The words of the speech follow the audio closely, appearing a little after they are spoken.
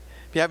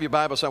If you have your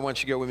Bibles, I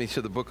want you to go with me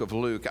to the book of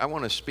Luke. I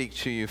want to speak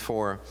to you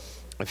for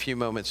a few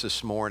moments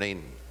this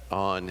morning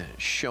on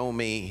Show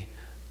Me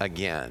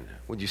Again.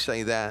 Would you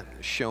say that?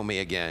 Show me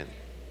again.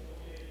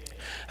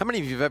 How many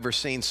of you have ever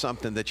seen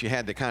something that you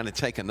had to kind of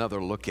take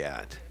another look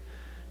at?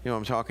 You know what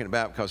I'm talking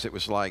about? Because it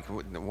was like,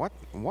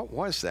 what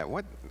was that?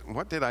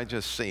 What did I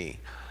just see?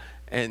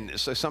 And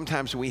so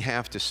sometimes we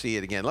have to see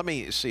it again. Let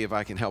me see if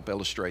I can help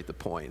illustrate the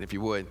point, if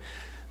you would.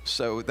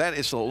 So that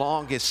is the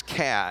longest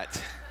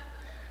cat.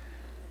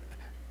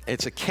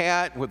 It's a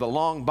cat with a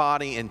long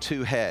body and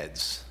two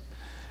heads.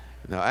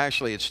 Now,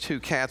 actually, it's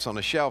two cats on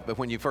a shelf, but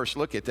when you first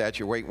look at that,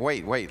 you're,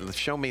 wait, let's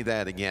show me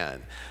that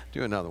again.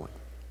 Do another one.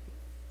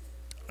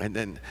 And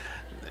then,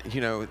 you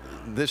know,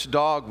 this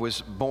dog was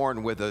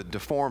born with a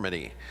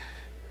deformity.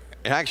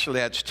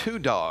 Actually, that's two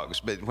dogs,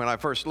 but when I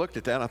first looked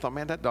at that, I thought,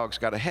 man, that dog's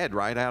got a head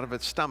right out of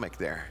its stomach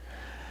there.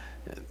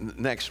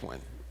 Next one.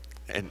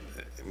 And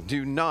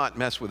do not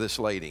mess with this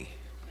lady.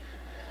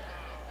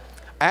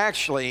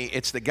 Actually,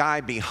 it's the guy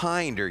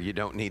behind her you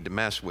don't need to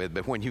mess with,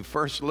 but when you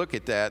first look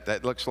at that,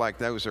 that looks like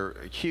those are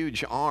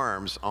huge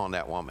arms on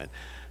that woman.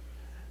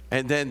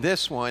 And then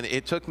this one,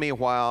 it took me a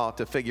while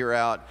to figure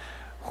out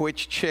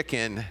which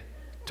chicken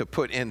to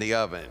put in the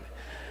oven.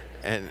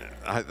 And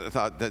I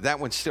thought that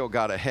one still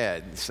got a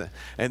head.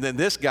 And then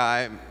this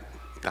guy,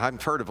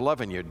 I've heard of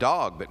loving your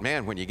dog, but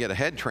man, when you get a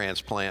head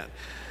transplant.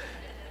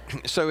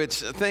 So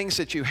it's things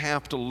that you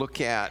have to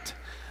look at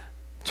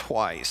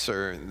twice,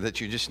 or that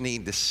you just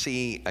need to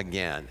see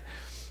again.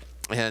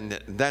 And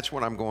that's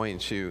what I'm going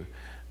to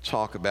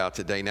talk about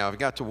today. Now, I've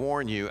got to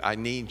warn you, I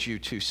need you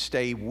to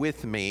stay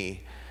with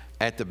me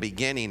at the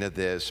beginning of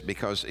this,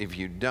 because if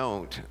you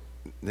don't,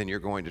 then you're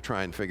going to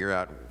try and figure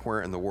out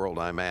where in the world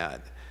I'm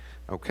at.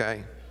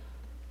 Okay?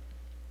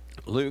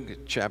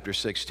 Luke chapter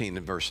 16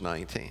 and verse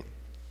 19.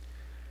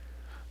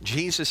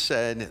 Jesus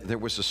said, there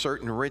was a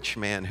certain rich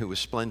man who was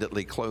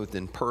splendidly clothed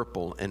in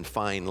purple and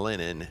fine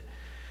linen,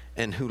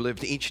 and who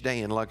lived each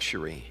day in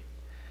luxury.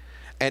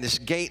 At his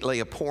gate lay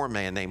a poor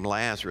man named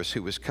Lazarus,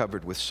 who was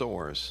covered with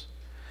sores.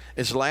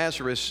 As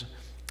Lazarus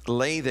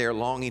lay there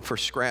longing for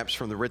scraps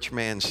from the rich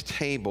man's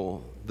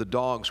table, the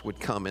dogs would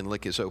come and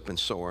lick his open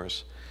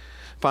sores.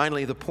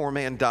 Finally, the poor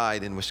man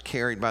died and was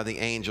carried by the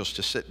angels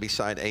to sit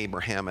beside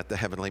Abraham at the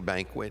heavenly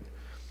banquet.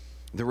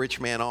 The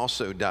rich man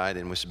also died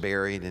and was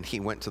buried, and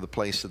he went to the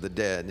place of the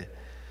dead.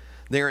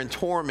 There in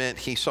torment,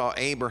 he saw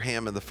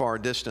Abraham in the far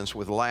distance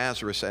with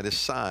Lazarus at his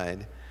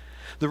side.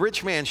 The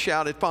rich man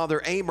shouted,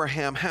 Father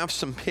Abraham, have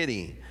some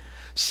pity.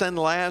 Send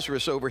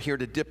Lazarus over here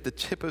to dip the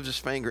tip of his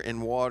finger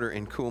in water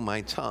and cool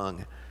my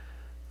tongue.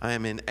 I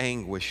am in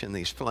anguish in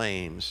these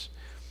flames.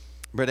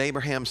 But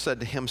Abraham said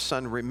to him,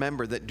 Son,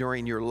 remember that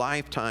during your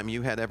lifetime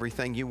you had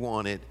everything you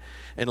wanted,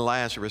 and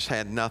Lazarus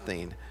had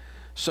nothing.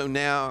 So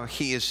now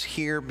he is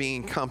here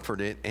being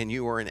comforted, and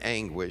you are in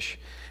anguish.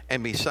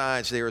 And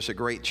besides, there is a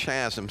great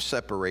chasm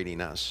separating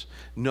us.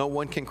 No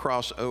one can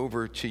cross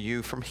over to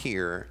you from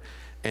here,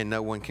 and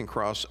no one can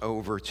cross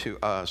over to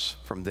us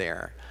from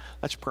there.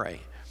 Let's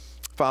pray.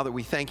 Father,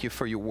 we thank you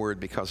for your word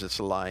because it's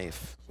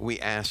life. We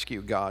ask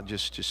you, God,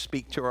 just to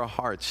speak to our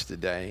hearts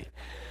today,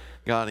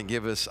 God, and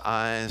give us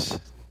eyes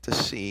to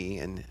see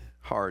and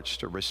hearts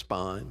to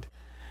respond.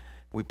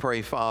 We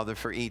pray, Father,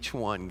 for each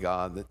one,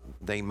 God, that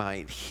they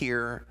might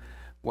hear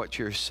what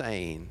you're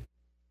saying,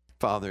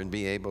 Father, and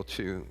be able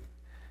to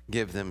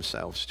give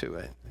themselves to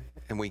it.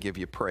 And we give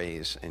you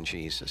praise in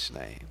Jesus'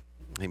 name.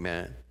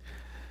 Amen.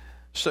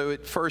 So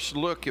at first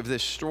look of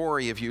this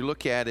story, if you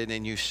look at it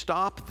and you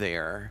stop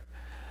there,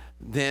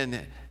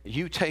 then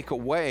you take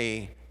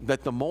away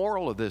that the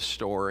moral of this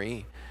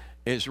story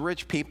is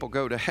rich people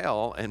go to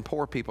hell and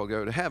poor people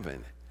go to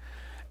heaven.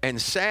 And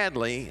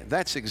sadly,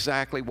 that's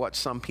exactly what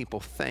some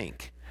people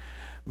think,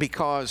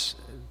 because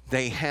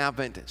they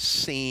haven't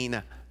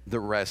seen the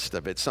rest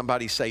of it.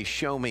 Somebody say,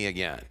 show me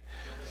again.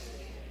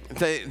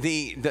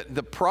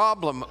 The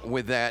problem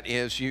with that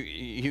is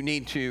you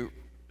need to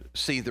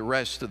see the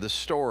rest of the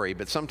story,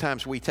 but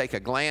sometimes we take a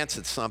glance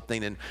at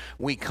something and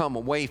we come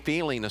away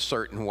feeling a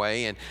certain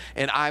way,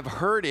 and I've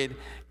heard it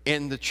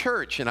in the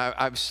church, and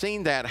I've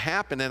seen that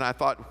happen, and I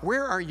thought,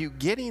 where are you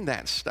getting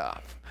that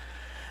stuff?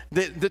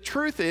 The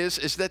truth is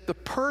that the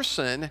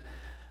person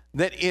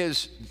that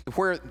is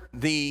where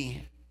the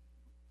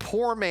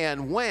poor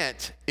man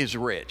went is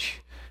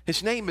rich.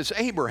 His name is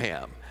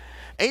Abraham.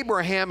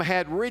 Abraham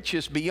had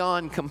riches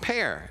beyond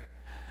compare.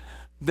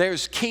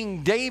 There's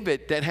King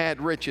David that had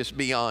riches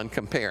beyond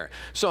compare.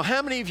 So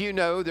how many of you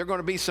know there are going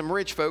to be some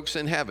rich folks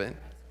in heaven?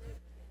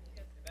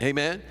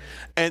 Amen.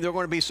 And there are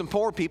going to be some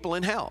poor people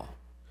in hell.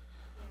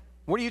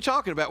 What are you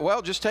talking about?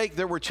 Well,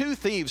 there were two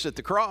thieves at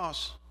the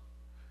cross,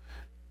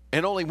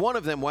 and only one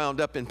of them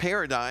wound up in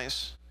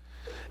paradise.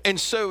 And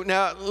so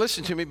now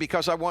listen to me,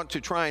 because I want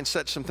to try and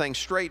set some things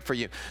straight for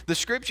you. The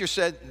scripture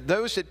said,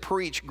 those that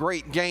preach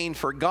great gain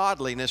for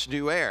godliness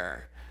do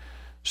err.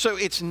 So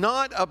it's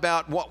not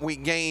about what we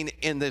gain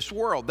in this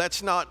world.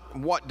 That's not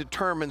what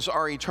determines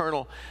our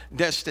eternal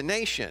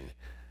destination.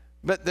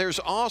 But there's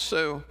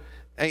also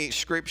a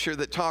scripture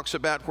that talks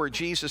about where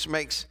Jesus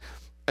makes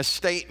a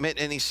statement,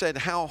 and he said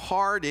how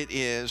hard it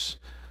is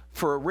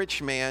for a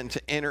rich man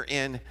to enter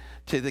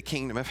into the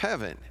kingdom of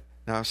heaven.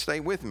 Now stay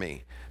with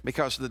me,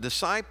 because the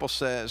disciple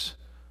says,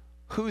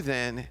 who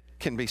then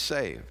can be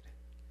saved?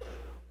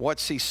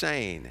 What's he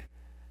saying?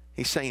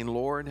 He's saying,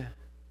 Lord,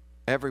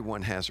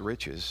 everyone has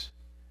riches.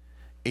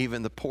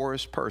 Even the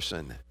poorest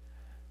person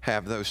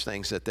have those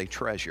things that they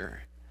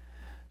treasure.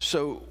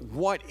 So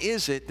what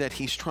is it that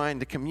he's trying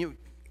to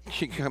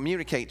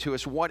communicate to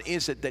us? What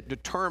is it that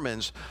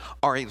determines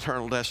our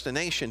eternal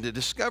destination? To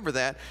discover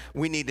that,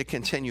 we need to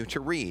continue to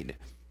read.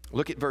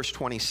 Look at verse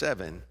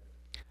 27.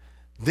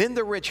 Then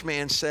the rich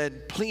man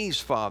said, please,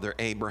 Father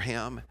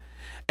Abraham,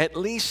 at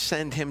least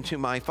send him to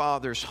my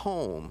father's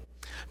home.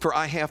 For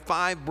I have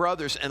 5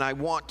 brothers, and I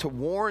want to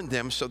warn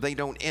them so they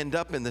don't end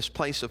up in this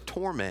place of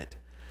torment.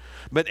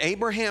 But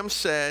Abraham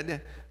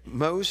said,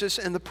 Moses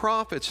and the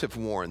prophets have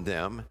warned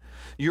them.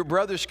 Your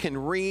brothers can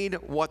read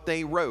what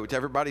they wrote.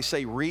 Everybody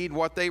say, read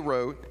what they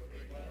wrote.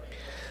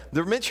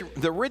 The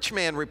rich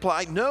man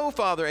replied, no,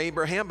 Father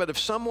Abraham, but if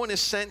someone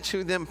is sent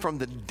to them from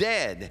the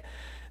dead,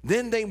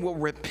 then they will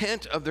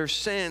repent of their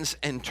sins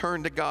and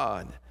turn to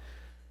God.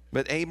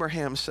 But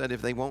Abraham said,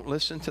 if they won't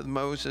listen to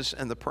Moses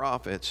and the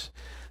prophets,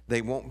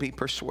 they won't be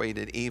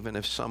persuaded even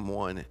if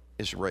someone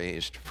is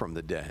raised from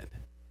the dead.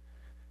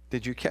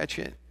 Did you catch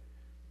it?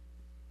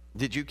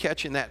 Did you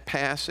catch in that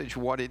passage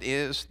what it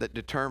is that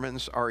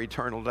determines our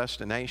eternal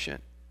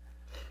destination?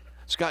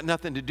 It's got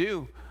nothing to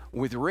do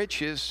with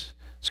riches.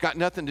 It's got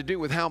nothing to do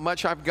with how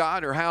much I've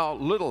got or how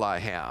little I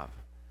have.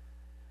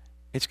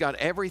 It's got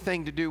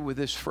everything to do with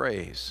this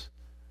phrase,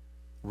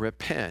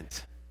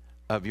 repent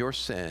of your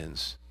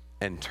sins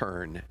and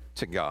turn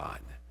to God.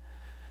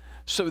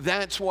 So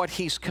that's what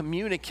he's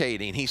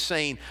communicating. He's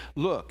saying,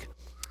 look,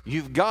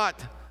 you've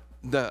got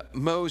the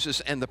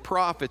Moses and the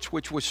prophets,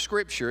 which was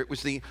Scripture. It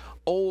was the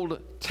Old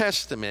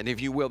Testament,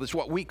 if you will. That's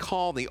what we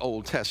call the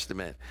Old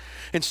Testament.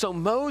 And so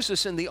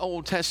Moses in the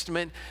Old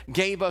Testament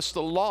gave us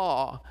the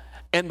law,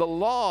 and the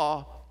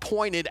law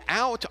pointed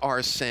out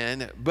our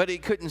sin, but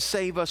it couldn't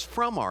save us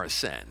from our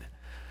sin.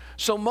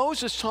 So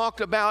Moses talked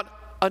about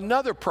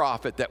another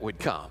prophet that would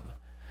come.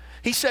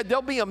 He said,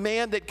 there'll be a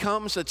man that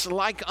comes that's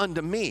like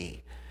unto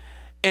me,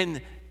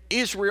 and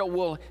Israel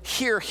will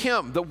hear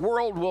him. The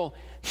world will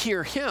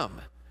hear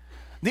him.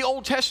 The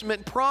Old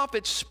Testament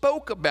prophets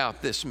spoke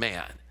about this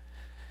man.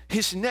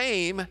 His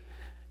name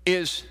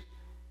is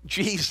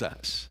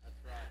Jesus.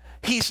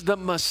 He's the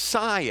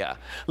Messiah.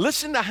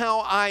 Listen to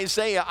how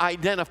Isaiah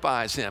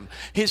identifies him.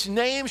 His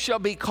name shall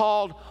be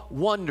called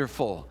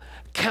Wonderful,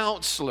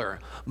 Counselor,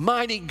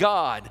 Mighty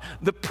God,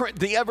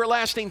 the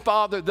Everlasting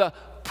Father, the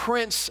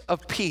Prince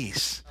of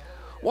Peace.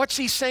 What's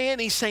he saying?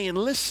 He's saying,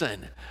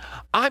 listen,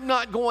 I'm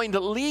not going to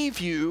leave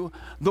you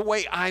the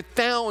way I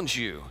found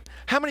you.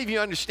 How many of you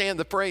understand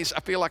the phrase,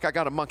 I feel like I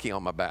got a monkey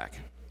on my back?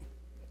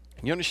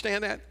 You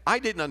understand that? I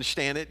didn't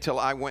understand it till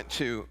I went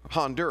to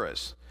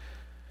Honduras.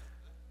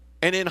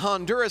 And in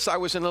Honduras, I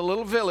was in a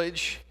little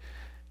village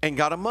and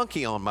got a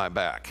monkey on my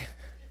back.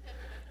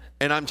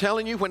 And I'm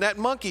telling you, when that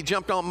monkey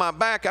jumped on my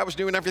back, I was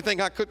doing everything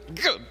I could.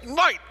 Good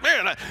night,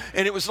 man.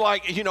 And it was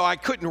like, I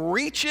couldn't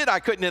reach it. I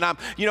couldn't, and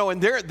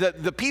and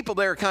the people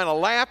there kind of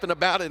laughing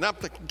about it. And I'm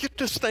thinking, get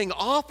this thing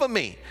off of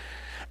me.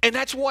 And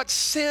that's what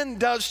sin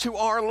does to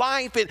our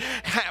life. It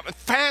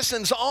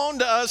fastens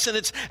onto us, and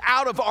it's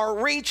out of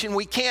our reach, and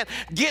we can't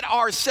get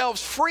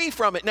ourselves free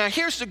from it. Now,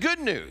 here's the good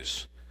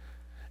news,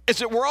 is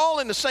that we're all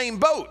in the same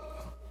boat.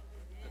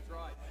 That's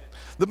right.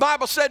 The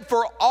Bible said,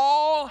 for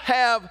all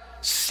have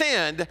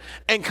sinned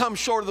and come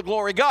short of the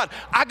glory of God.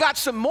 I got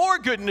some more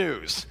good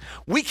news.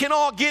 We can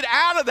all get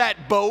out of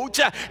that boat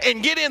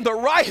and get in the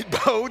right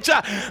boat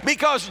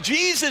because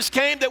Jesus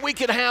came that we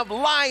could have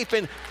life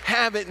and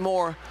have it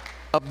more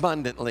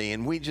abundantly,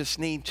 and we just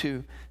need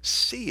to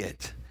see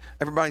it.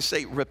 Everybody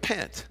say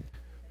repent.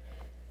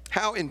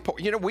 How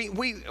important,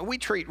 we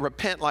treat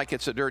repent like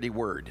it's a dirty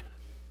word.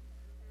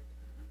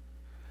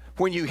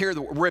 When you hear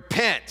the word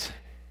repent,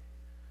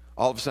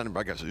 all of a sudden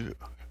everybody goes, ew.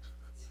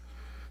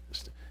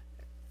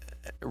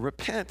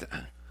 Repent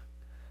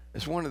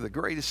is one of the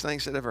greatest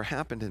things that ever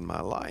happened in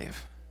my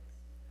life.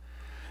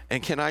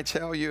 And can I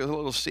tell you a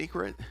little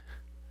secret?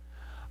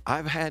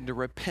 I've had to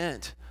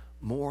repent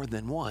more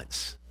than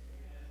once.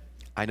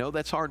 I know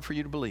that's hard for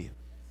you to believe.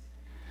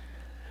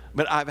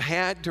 But I've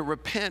had to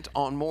repent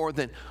on more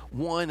than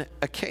one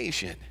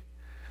occasion.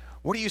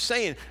 What are you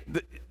saying?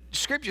 The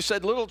Scripture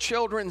said, little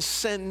children,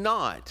 sin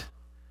not.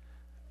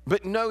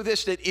 But know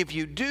this, that if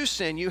you do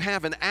sin, you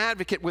have an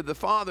advocate with the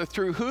Father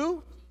through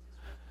who?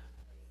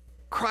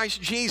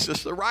 Christ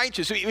Jesus, the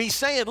righteous. He's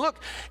saying,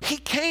 look, he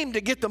came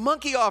to get the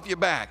monkey off your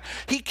back.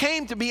 He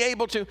came to be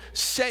able to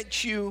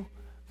set you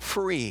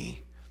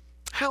free.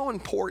 How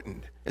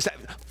important is that?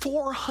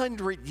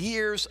 400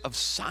 years of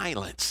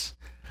silence.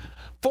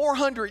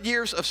 400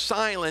 years of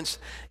silence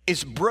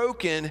is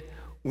broken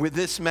with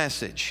this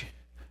message.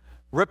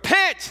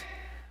 Repent,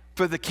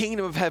 for the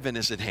kingdom of heaven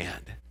is at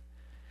hand.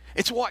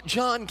 It's what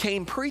John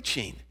came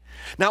preaching.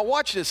 Now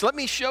watch this. Let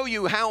me show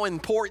you how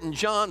important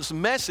John's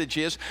message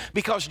is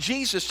because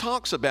Jesus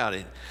talks about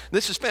it.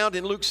 This is found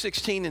in Luke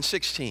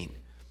 16:16.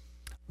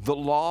 The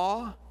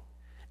law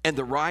and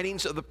the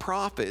writings of the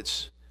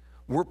prophets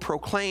were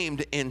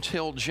proclaimed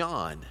until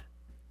John.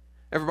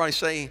 Everybody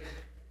say,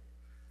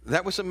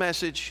 that was a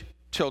message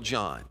till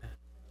John.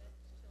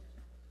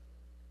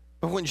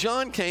 But when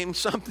John came,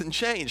 something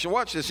changed. And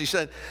watch this. He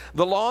said,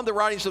 the law and the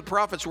writings of the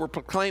prophets were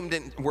proclaimed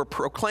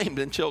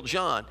until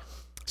John.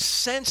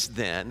 Since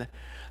then,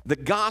 the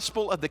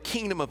gospel of the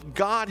kingdom of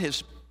God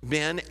has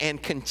been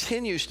and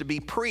continues to be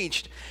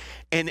preached,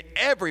 and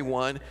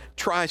everyone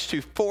tries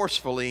to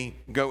forcefully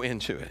go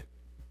into it.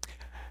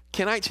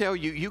 Can I tell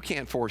you, you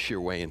can't force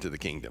your way into the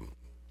kingdom.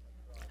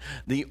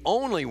 The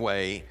only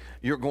way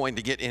you're going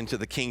to get into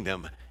the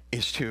kingdom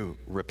is to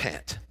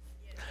repent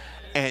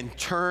and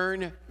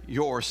turn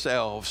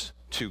yourselves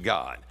to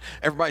God.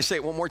 Everybody say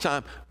it one more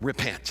time,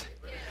 repent.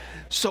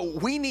 So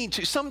we need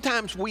to,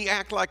 sometimes we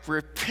act like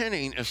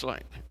repenting is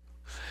like,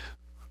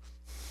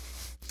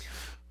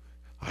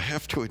 I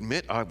have to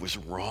admit I was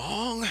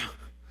wrong.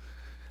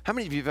 How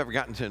many of you have ever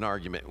gotten into an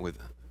argument with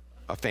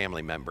a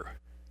family member?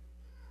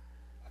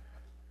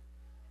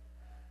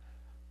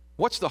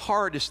 What's the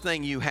hardest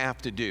thing you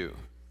have to do?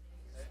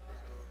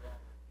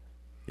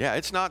 Yeah,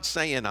 it's not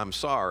saying I'm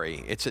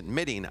sorry. It's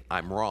admitting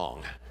I'm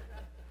wrong.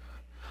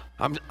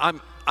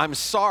 I'm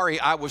sorry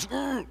I was...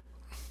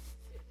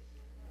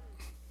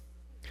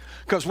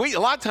 Because a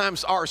lot of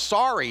times our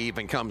sorry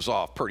even comes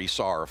off pretty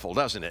sorrowful,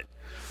 doesn't it?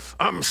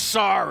 I'm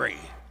sorry.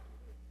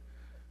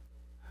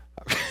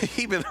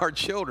 Even our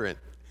children.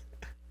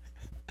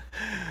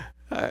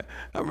 I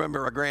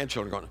remember our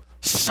grandchildren going,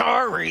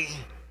 sorry.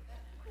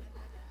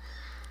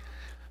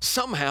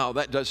 Somehow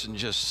that doesn't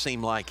just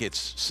seem like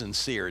it's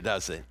sincere,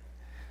 does it?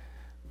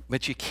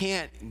 But you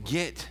can't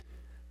get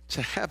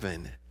to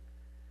heaven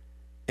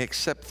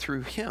except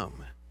through him.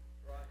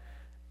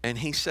 And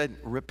he said,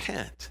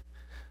 repent.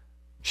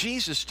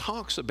 Jesus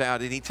talks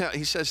about it.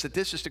 He says that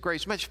this is the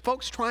greatest message.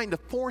 Folks trying to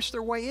force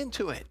their way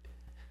into it.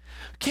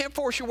 Can't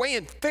force your way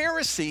in.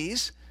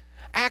 Pharisees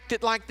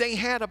acted like they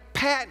had a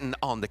patent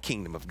on the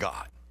kingdom of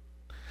God.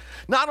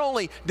 Not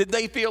only did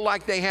they feel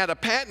like they had a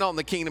patent on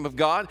the kingdom of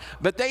God,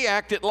 but they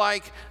acted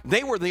like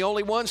they were the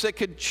only ones that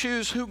could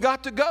choose who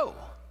got to go.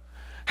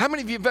 How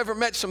many of you have ever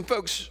met some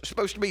folks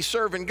supposed to be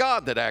serving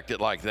God that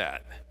acted like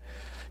that?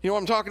 You know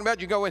what I'm talking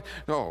about? You go in,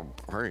 oh,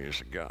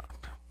 praise God.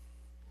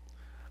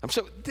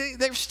 So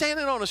they're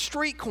standing on a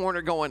street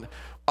corner going,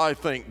 I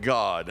thank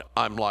God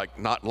I'm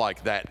not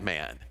like that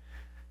man.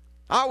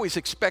 I always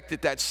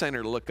expected that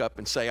sinner to look up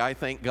and say, I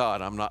thank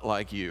God I'm not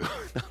like you.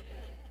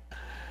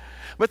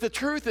 But the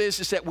truth is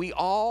that we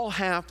all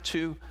have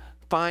to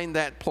find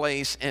that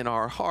place in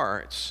our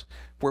hearts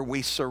where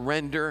we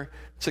surrender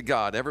to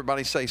God.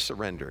 Everybody say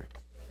surrender.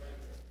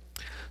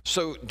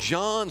 So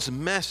John's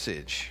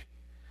message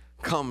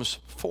comes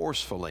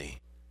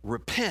forcefully.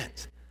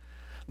 Repent.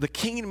 The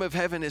kingdom of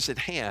heaven is at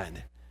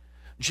hand.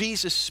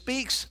 Jesus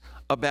speaks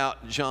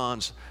about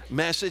John's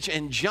message,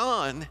 and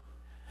John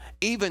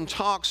even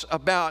talks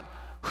about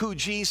who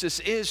Jesus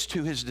is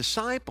to his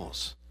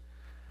disciples.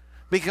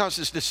 Because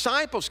his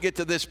disciples get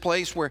to this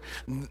place where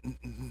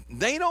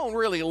they don't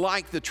really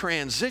like the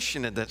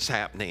transition that's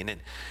happening.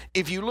 And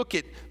if you look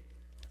at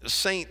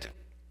St.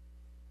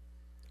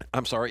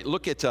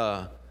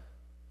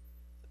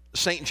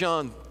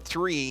 John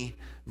 3,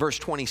 verse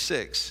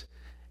 26,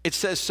 it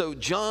says, so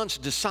John's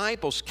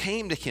disciples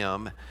came to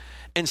him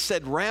and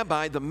said,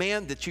 Rabbi, the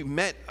man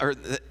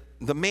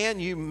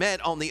you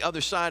met on the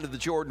other side of the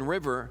Jordan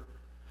River,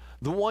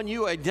 the one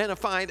you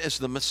identified as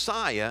the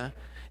Messiah,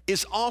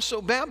 is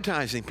also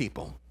baptizing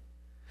people.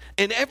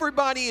 And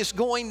everybody is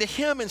going to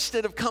him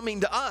instead of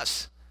coming to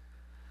us.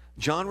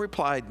 John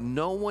replied,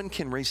 no one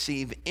can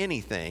receive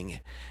anything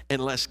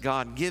unless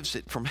God gives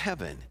it from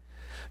heaven.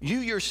 You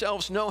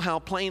yourselves know how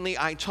plainly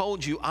I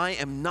told you I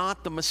am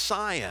not the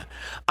Messiah.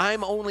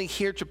 I'm only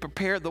here to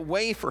prepare the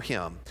way for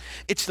him.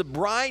 It's the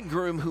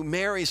bridegroom who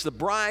marries the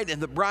bride,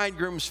 and the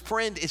bridegroom's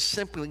friend is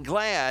simply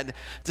glad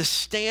to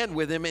stand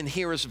with him and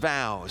hear his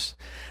vows.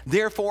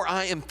 Therefore,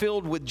 I am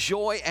filled with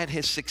joy at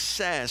his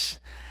success,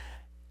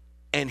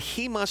 and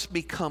he must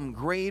become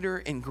greater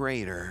and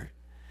greater,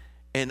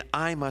 and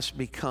I must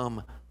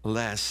become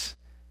less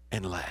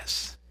and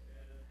less.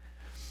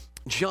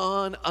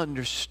 John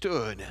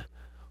understood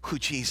who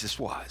Jesus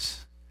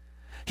was.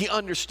 He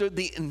understood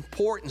the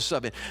importance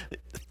of it.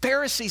 The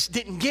Pharisees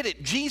didn't get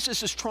it.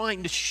 Jesus is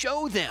trying to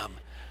show them.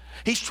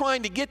 He's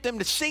trying to get them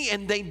to see,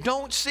 and they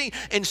don't see.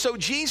 And so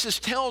Jesus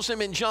tells them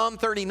in John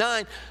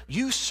 39,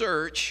 you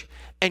search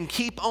and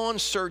keep on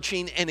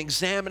searching and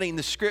examining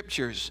the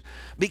scriptures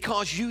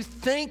because you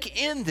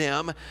think in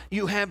them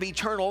you have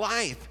eternal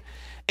life.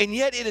 And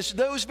yet it is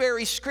those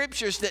very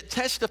scriptures that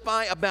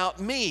testify about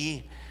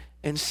me,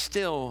 and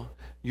still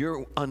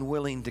you're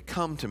unwilling to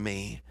come to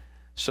me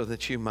so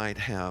that you might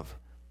have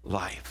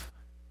life.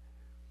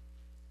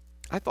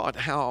 I thought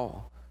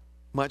how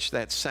much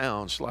that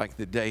sounds like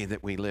the day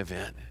that we live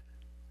in,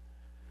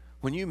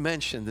 When you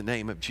mention the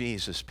name of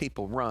Jesus,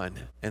 people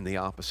run in the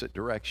opposite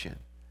direction.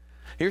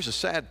 Here's the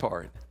sad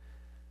part,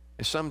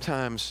 is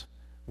sometimes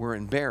we're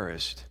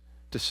embarrassed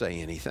to say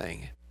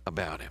anything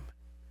about him.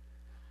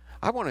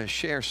 I want to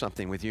share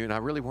something with you, and I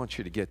really want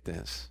you to get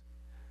this.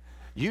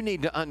 You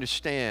need to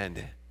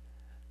understand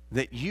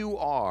that you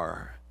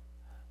are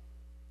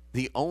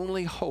the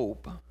only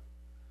hope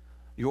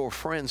your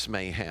friends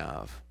may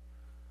have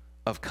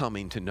of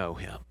coming to know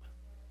him.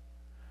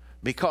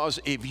 Because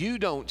if you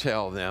don't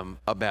tell them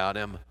about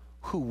him,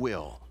 who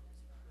will?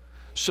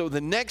 So the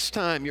next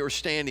time you're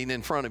standing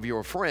in front of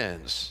your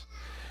friends,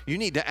 you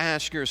need to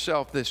ask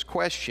yourself this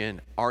question: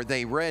 are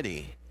they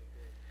ready?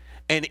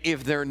 And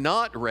if they're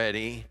not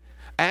ready,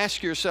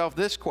 ask yourself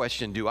this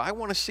question: do I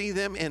want to see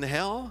them in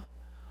hell?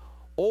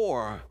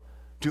 Or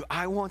do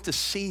I want to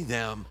see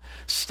them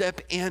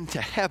step into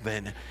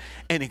heaven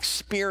and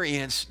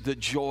experience the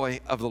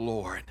joy of the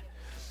Lord?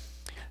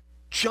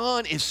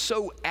 John is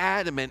so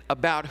adamant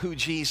about who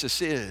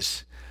Jesus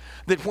is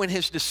that when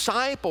his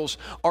disciples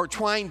are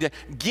trying to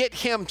get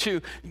him to,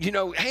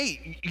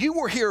 hey, you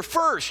were here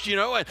first,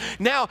 and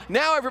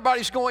now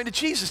everybody's going to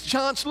Jesus.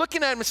 John's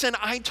looking at him and saying,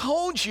 I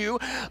told you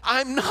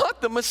I'm not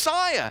the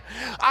Messiah.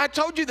 I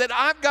told you that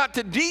I've got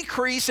to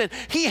decrease and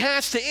he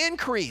has to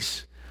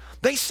increase.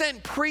 They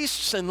sent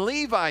priests and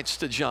Levites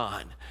to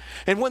John.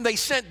 And when they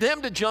sent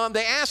them to John,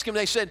 they asked him,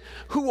 they said,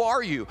 who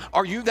are you?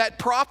 Are you that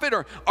prophet,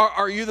 or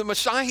are you the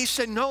Messiah? He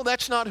said, no,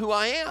 that's not who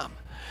I am.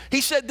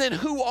 He said, then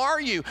who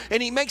are you?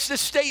 And he makes this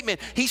statement.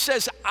 He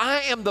says,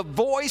 I am the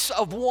voice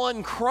of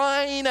one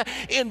crying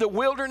in the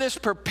wilderness,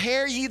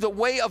 prepare ye the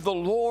way of the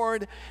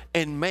Lord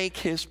and make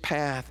his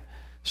path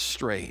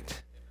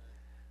straight.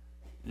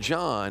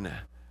 John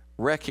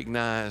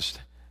recognized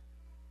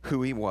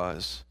who he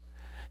was.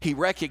 He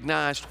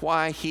recognized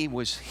why he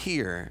was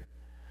here.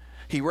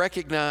 He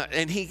recognized,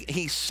 and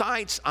he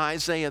cites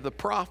Isaiah the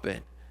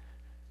prophet.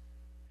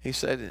 He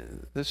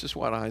said, this is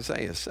what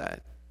Isaiah said.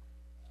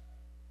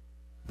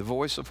 The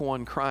voice of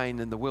one crying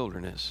in the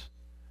wilderness,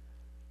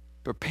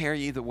 prepare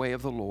ye the way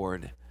of the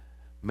Lord,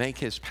 make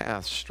his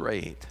path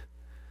straight.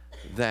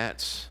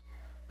 That's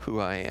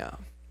who I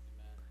am.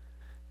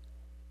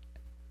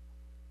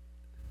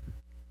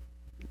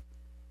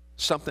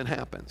 Something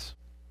happens.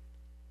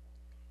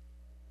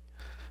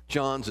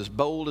 John's as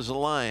bold as a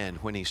lion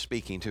when he's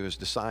speaking to his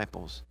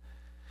disciples.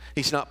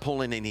 He's not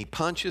pulling any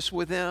punches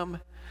with them.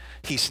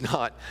 He's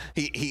not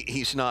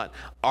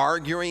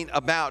arguing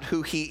about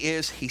who he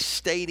is. He's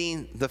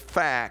stating the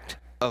fact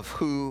of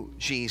who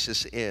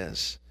Jesus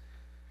is.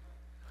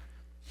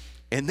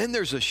 And then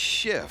there's a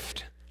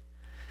shift.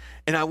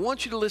 And I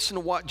want you to listen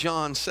to what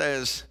John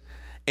says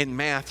in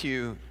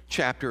Matthew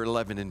chapter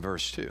 11 and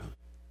verse 2.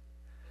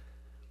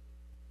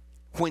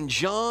 When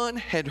John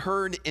had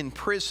heard in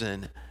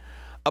prison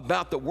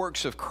about the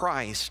works of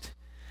Christ,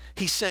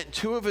 he sent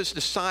two of his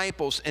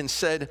disciples and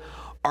said,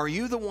 are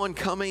you the one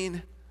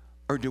coming,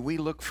 or do we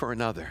look for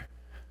another?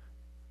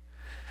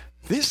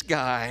 This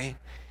guy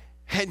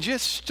had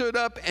just stood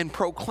up and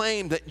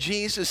proclaimed that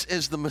Jesus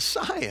is the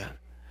Messiah.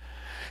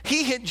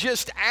 He had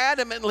just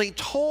adamantly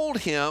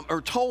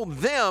told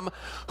them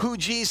who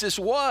Jesus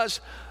was,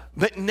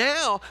 but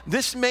now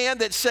this man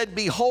that said,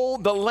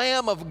 behold, the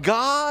Lamb of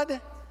God,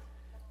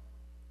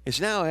 is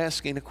now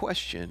asking a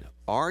question: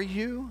 are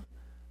you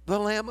the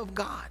Lamb of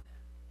God?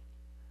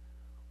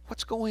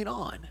 What's going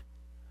on?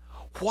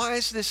 Why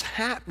is this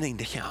happening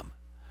to him?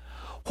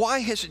 Why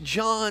has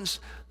John's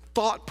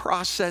thought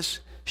process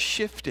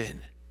shifted?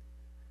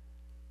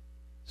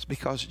 It's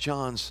because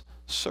John's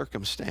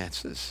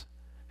circumstances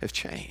have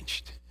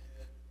changed.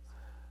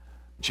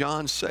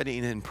 John's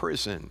sitting in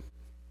prison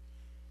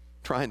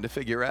trying to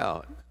figure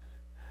out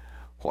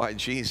why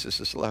Jesus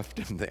has left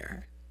him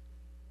there.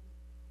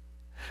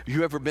 Have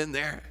you ever been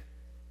there?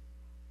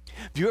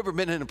 Have you ever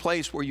been in a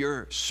place where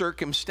your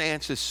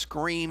circumstances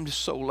screamed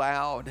so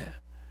loud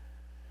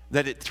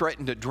that it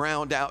threatened to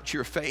drown out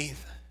your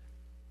faith?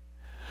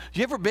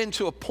 You ever been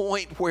to a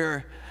point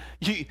where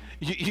you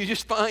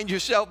just find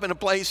yourself in a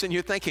place and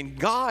you're thinking,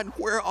 God,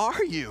 where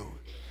are you?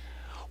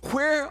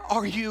 Where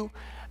are you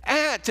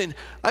at? And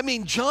I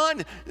mean,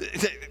 John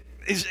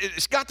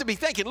it's got to be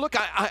thinking, look,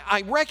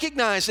 I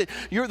recognize that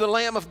you're the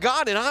Lamb of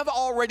God, and I've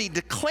already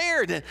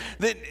declared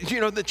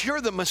that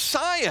you're the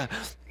Messiah.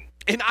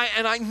 And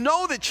I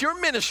know that your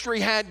ministry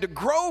had to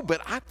grow,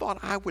 but I thought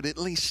I would at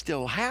least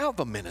still have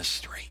a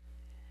ministry.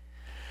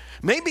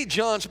 Maybe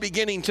John's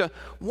beginning to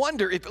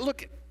wonder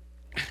look,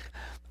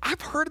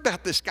 I've heard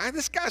about this guy.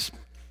 This guy's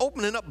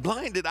opening up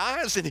blinded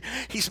eyes, and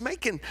he's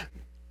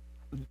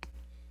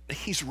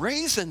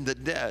raising the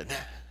dead.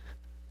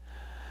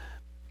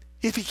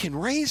 If he can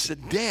raise the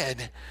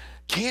dead,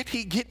 can't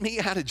he get me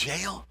out of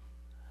jail?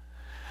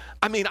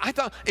 I mean, I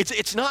thought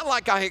it's not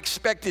like I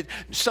expected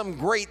some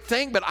great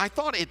thing, but I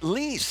thought at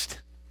least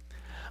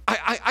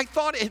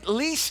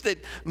that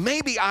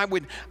maybe I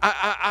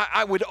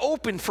would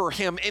open for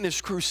him in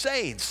his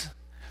crusades.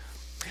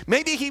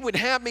 Maybe he would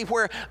have me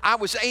where I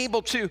was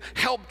able to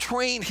help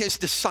train his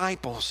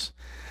disciples.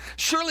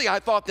 Surely I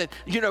thought that,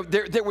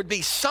 there would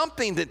be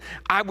something that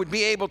I would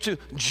be able to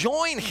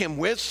join him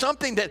with,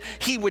 something that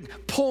he would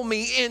pull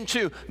me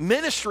into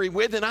ministry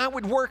with, and I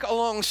would work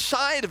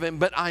alongside of him.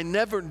 But I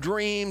never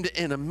dreamed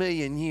in a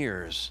million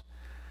years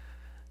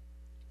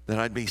that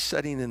I'd be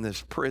sitting in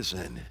this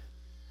prison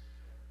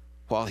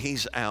while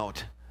he's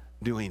out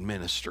doing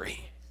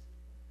ministry.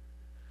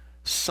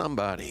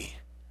 Somebody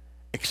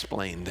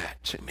explained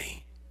that to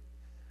me.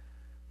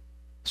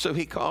 So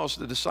he calls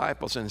the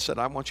disciples and said,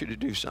 I want you to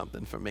do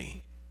something for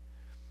me.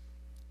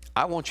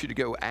 I want you to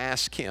go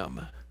ask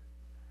him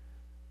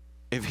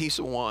if he's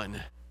the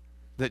one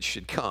that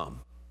should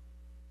come,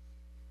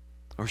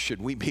 or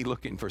should we be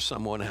looking for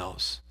someone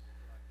else?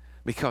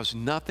 Because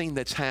nothing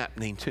that's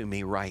happening to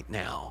me right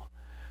now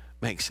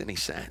makes any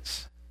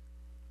sense.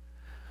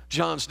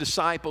 John's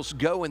disciples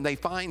go and they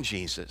find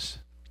Jesus.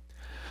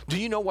 Do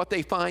you know what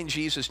they find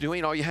Jesus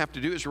doing? All you have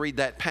to do is read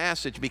that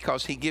passage,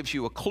 because he gives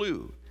you a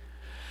clue.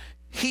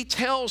 He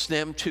tells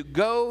them to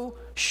go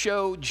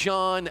show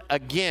John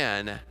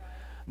again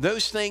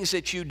those things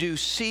that you do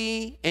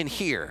see and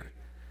hear.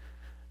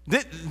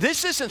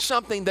 This isn't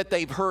something that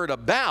they've heard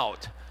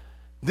about.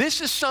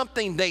 This is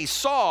something they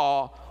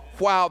saw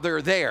while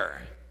they're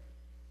there.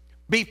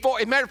 As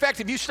a matter of fact,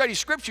 if you study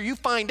Scripture, you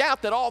find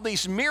out that all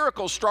these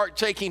miracles start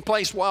taking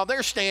place while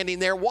they're standing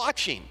there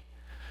watching.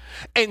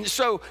 And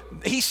so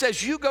he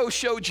says, you go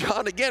show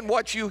John again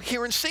what you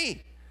hear and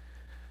see.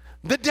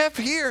 The deaf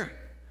hear.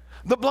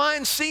 The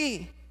blind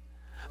see,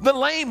 the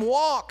lame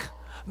walk,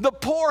 the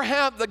poor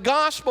have the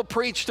gospel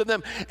preached to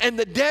them, and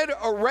the dead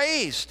are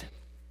raised.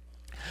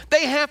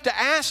 They have to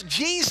ask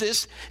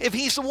Jesus if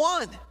he's the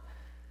one.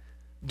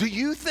 Do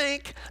you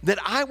think that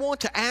I want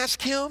to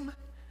ask him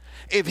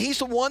if he's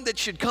the one that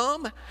should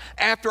come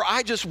after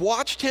I just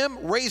watched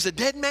him raise a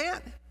dead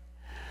man?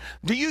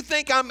 Do you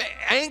think I'm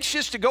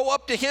anxious to go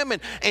up to him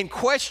and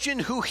question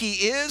who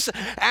he is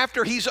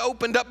after he's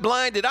opened up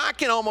blinded? I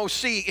can almost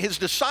see his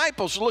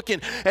disciples looking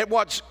at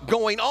what's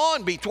going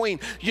on between,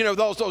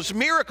 those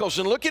miracles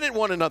and looking at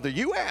one another.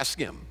 You ask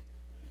him.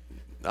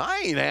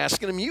 I ain't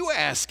asking him. You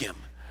ask him.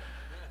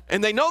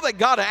 And they know they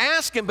got to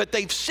ask him, but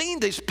they've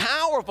seen this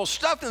powerful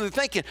stuff and they're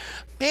thinking,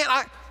 man,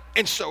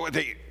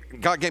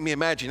 God gave me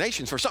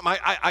imaginations for something.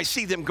 I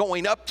see them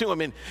going up to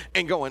him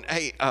and going,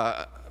 hey,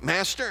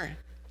 Master,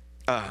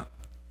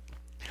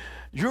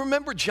 you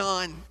remember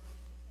John?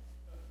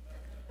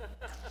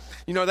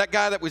 That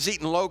guy that was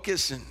eating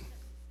locusts and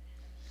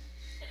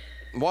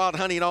wild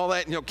honey and all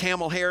that,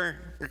 camel hair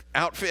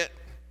outfit?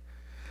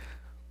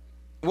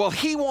 Well,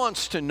 he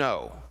wants to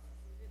know.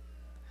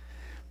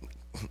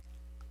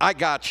 I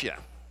got you.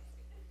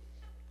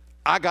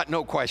 I got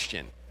no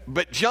question.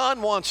 But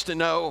John wants to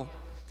know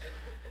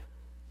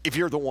if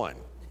you're the one.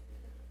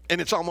 And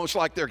it's almost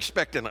like they're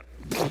expecting it.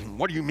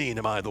 What do you mean,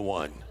 am I the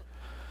one?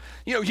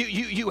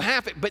 You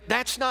have it, but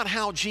that's not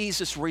how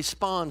Jesus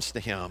responds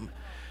to him,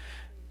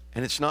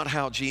 and it's not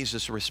how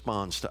Jesus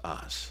responds to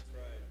us.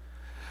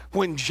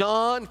 When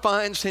John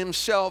finds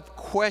himself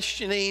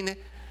questioning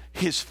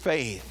his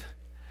faith,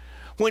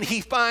 when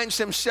he finds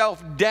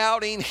himself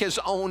doubting his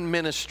own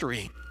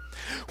ministry,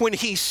 when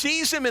he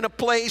sees him in a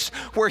place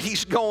where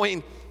he's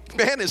going,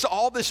 man, has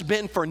all this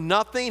been for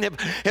nothing?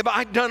 Have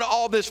I done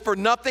all this for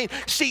nothing?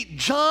 See,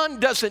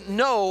 John doesn't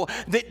know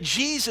that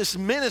Jesus'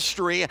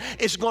 ministry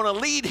is going to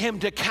lead him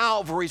to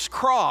Calvary's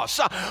cross.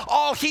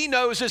 All he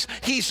knows is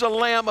he's the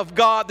Lamb of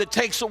God that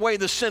takes away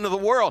the sin of the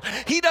world.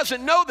 He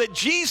doesn't know that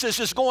Jesus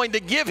is going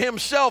to give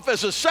himself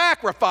as a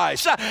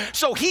sacrifice.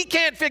 So he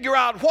can't figure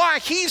out why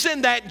he's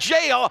in that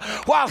jail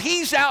while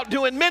he's out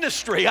doing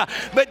ministry.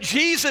 But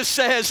Jesus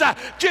says,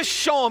 just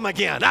show him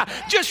again.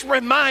 Just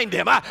remind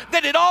him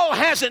that it all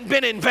hasn't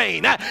been in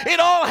vain. It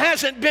all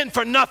hasn't been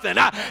for nothing.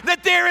 That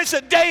there is a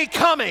day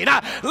coming.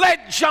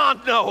 Let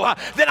John know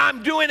that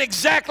I'm doing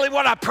exactly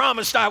what I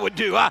promised I would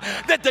do.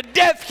 That the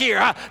deaf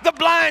hear, the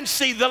blind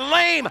see, the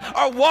lame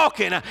are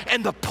walking,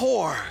 and the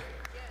poor.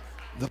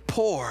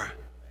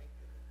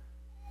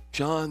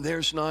 John,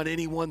 there's not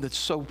anyone that's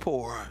so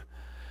poor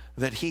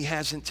that he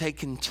hasn't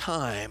taken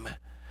time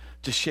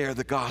to share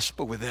the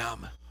gospel with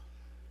them.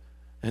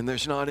 And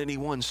there's not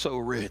anyone so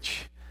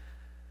rich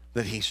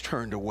that he's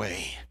turned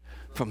away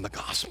from the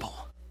gospel.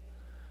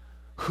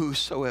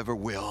 Whosoever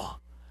will,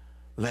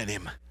 let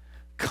him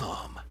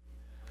come.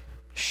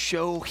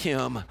 Show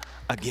him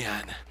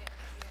again.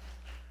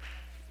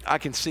 I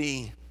can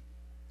see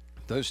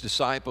those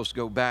disciples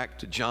go back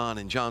to John,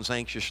 and John's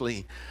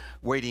anxiously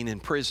waiting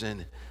in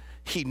prison.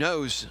 He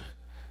knows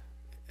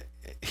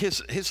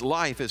his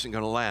life isn't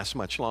going to last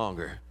much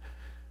longer.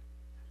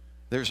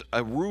 There's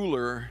a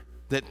ruler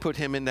that put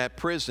him in that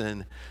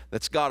prison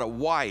that's got a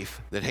wife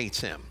that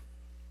hates him.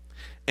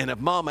 And if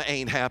mama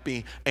ain't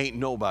happy, ain't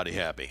nobody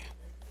happy.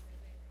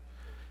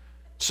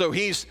 So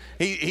he's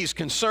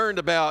concerned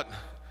about,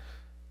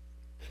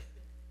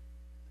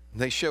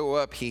 they show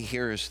up, he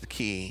hears the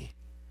key,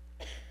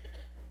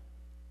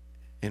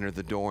 enter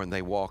the door, and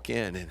they walk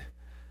in, and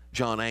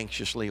John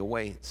anxiously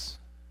awaits.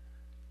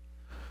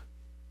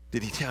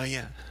 Did he tell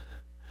you?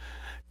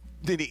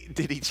 Did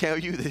he tell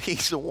you that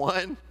he's the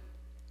one?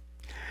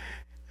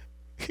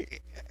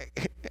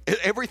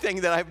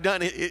 Everything that I've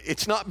done,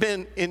 it's not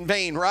been in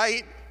vain,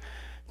 right?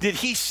 Did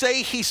he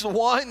say he's the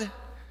one?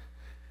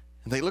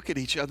 And they look at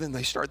each other and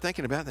they start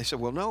thinking about it. They said,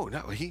 well, no,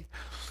 he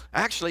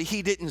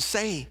didn't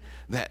say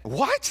that.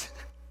 What?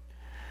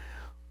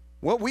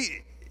 Well,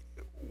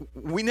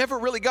 we never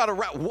really got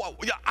around.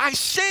 I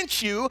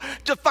sent you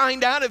to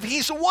find out if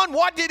he's the one.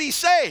 What did he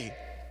say?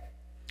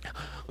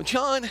 Well,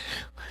 John,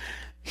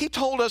 he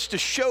told us to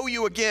show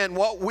you again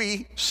what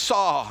we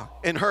saw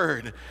and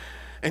heard.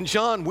 And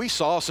John, we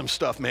saw some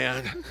stuff,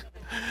 man.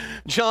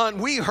 John,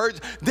 we heard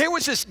there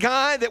was this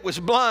guy that was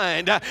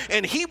blind,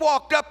 and he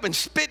walked up and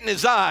spit in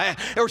his eye,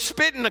 or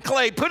spit in the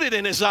clay, put it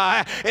in his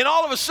eye, and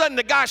all of a sudden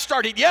the guy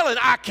started yelling,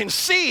 I can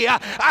see.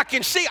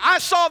 I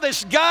saw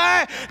this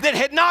guy that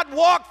had not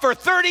walked for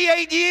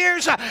 38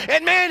 years,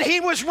 and man, he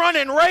was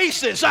running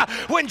races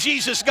when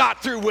Jesus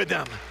got through with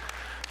him.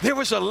 There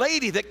was a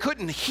lady that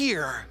couldn't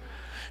hear,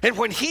 and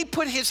when he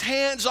put his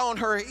hands on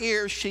her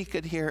ears, she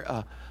could hear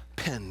a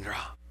pin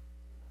drop.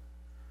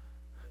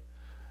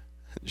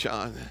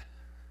 John,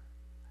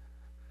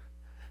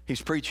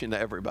 he's preaching to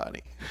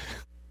everybody.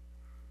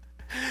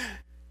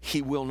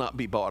 He will not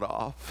be bought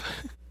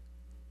off.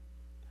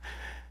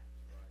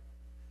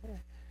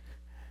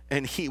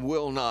 And he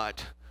will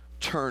not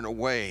turn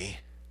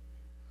away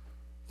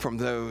from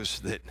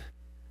those that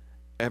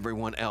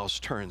everyone else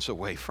turns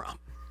away from.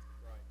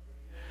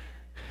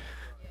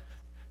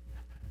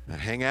 Now,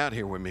 hang out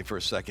here with me for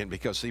a second,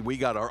 because see, we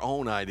got our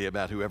own idea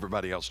about who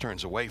everybody else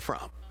turns away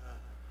from.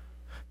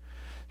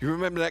 You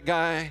remember that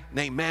guy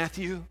named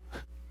Matthew?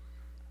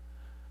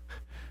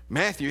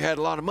 Matthew had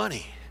a lot of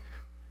money.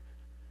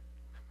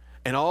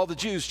 And all the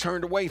Jews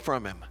turned away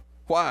from him.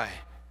 Why?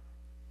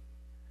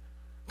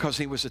 Because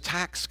he was a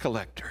tax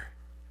collector.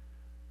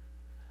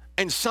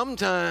 And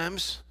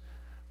sometimes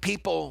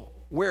people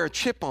wear a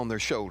chip on their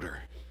shoulder.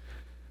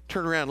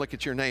 Turn around, look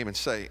at your name and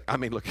say,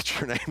 look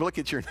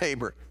at your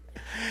neighbor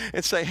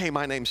and say, hey,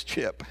 my name's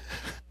Chip.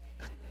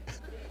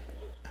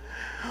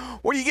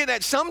 What are you getting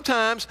at?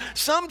 Sometimes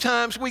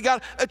we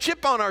got a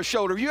chip on our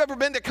shoulder. Have you ever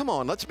been there? Come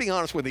on, let's be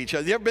honest with each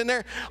other. You ever been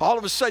there? All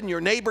of a sudden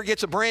your neighbor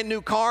gets a brand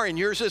new car and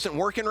yours isn't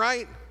working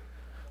right?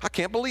 I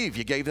can't believe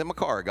you gave them a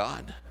car,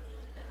 God.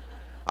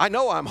 I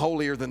know I'm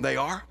holier than they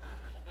are.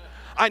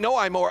 I know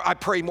I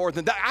pray more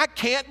than that. I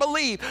can't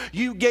believe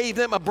you gave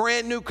them a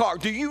brand new car.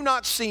 Do you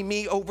not see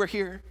me over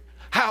here?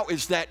 How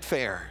is that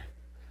fair?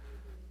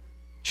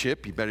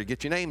 Chip, you better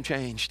get your name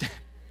changed.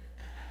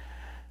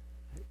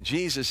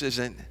 Jesus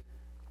isn't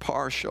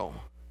partial.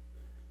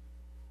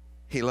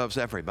 He loves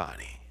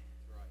everybody.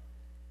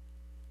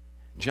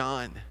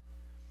 John,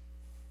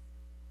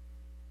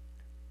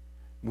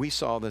 we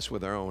saw this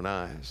with our own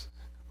eyes.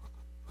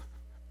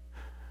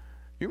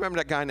 You remember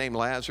that guy named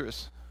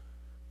Lazarus?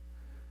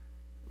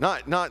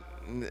 Not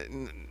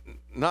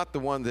the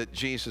one that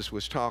Jesus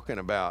was talking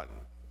about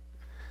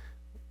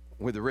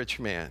with the rich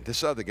man.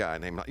 This other guy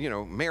named,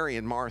 Mary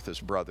and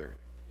Martha's brother.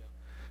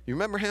 You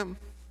remember him?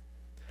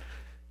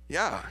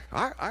 Yeah,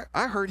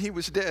 I heard he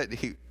was dead.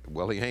 He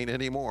ain't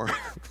anymore.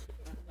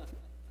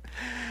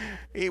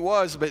 He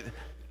was, but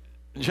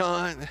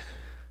John,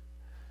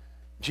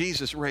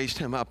 Jesus raised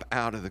him up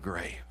out of the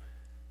grave.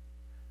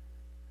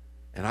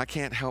 And I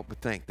can't help but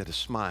think that a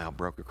smile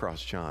broke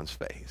across John's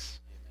face.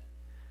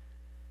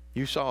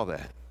 You saw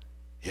that?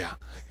 Yeah.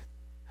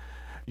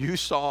 You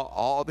saw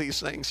all these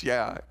things?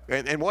 Yeah.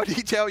 And what did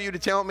he tell you to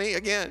tell me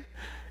again?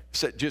 He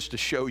said, just to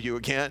show you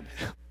again.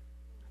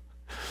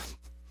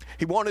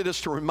 He wanted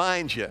us to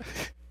remind you.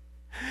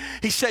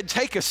 He said,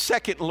 take a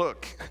second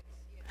look.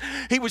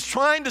 He was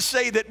trying to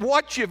say that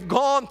what you've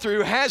gone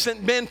through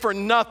hasn't been for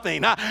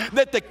nothing.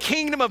 That the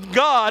kingdom of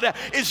God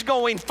is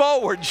going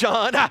forward,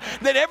 John.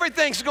 That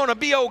everything's going to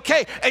be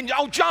okay. And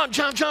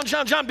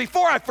John,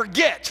 before I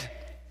forget,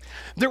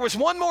 there was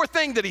one more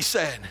thing that he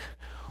said.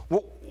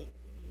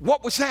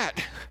 What was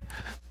that?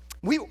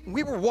 We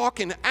were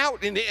walking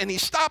out and he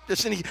stopped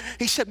us and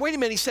he said, wait a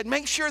minute. He said,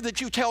 make sure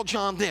that you tell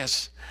John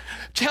this.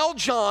 Tell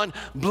John,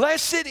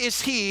 blessed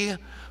is he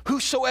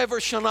whosoever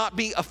shall not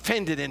be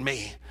offended in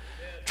me.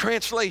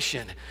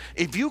 Translation,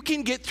 if you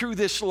can get through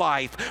this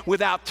life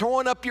without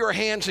throwing up your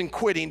hands and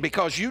quitting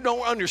because you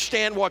don't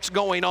understand what's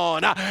going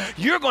on,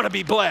 you're going to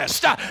be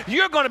blessed.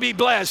 You're going to be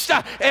blessed.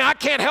 And I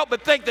can't help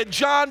but think that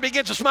John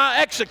begins to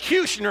smile.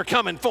 Executioner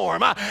coming for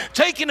him,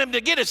 taking him to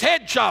get his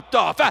head chopped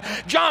off.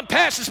 John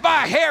passes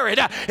by Herod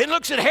and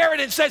looks at Herod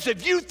and says,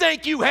 if you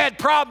think you had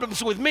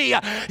problems with me,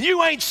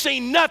 you ain't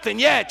seen nothing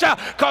yet,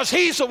 because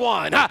he's the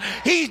one.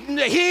 He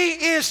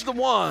is the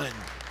one.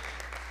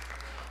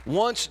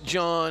 Once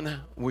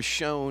John was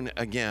shown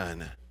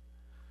again,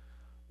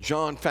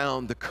 John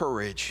found the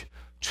courage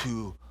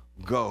to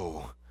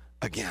go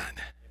again.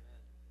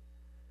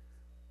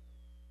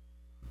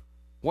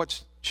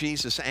 What's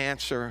Jesus'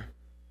 answer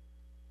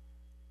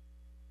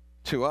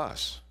to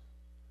us?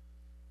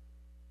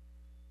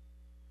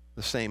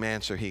 The same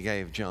answer he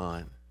gave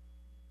John.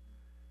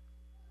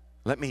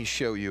 Let me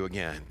show you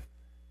again.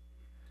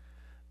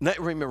 let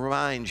me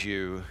remind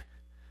you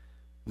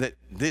that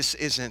this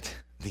isn't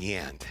the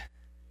end.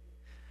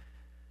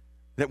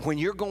 That when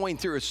you're going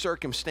through a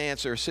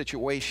circumstance or a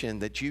situation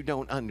that you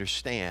don't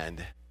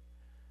understand,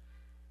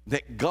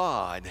 that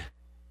God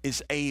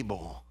is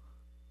able.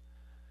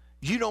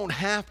 You don't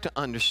have to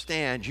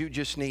understand, you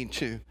just need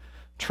to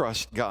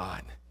trust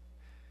God.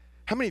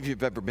 How many of you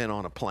have ever been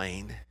on a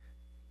plane?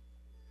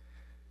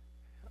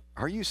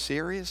 Are you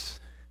serious?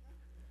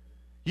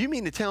 You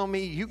mean to tell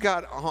me you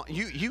got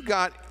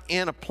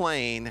in a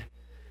plane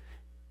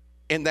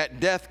in that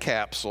death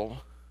capsule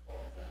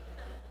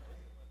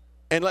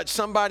and let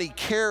somebody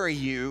carry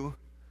you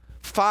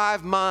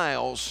 5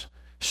 miles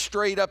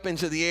straight up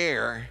into the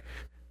air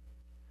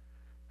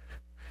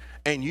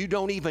and you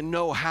don't even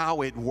know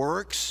how it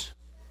works?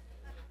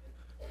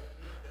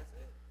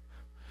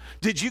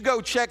 Did you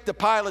go check the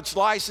pilot's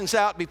license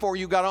out before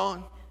you got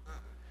on?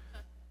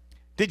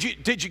 Did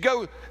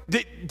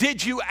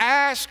you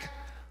ask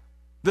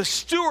the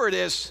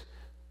stewardess,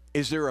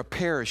 is there a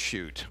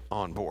parachute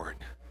on board?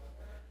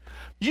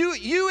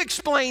 You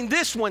explain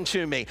this one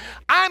to me.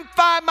 I'm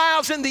 5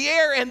 miles in the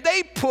air and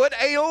they put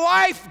a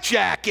life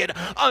jacket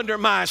under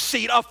my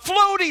seat, a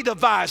floaty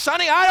device.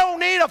 Honey, I don't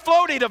need a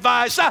floaty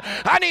device.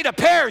 I need a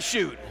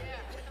parachute.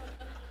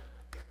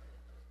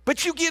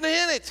 But you get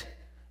in it.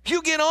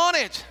 You get on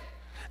it.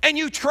 And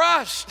you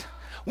trust.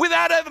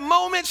 Without a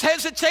moment's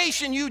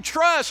hesitation, you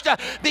trust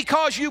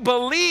because you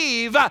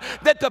believe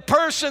that the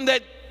person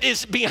that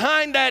is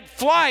behind that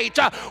flight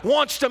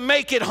wants to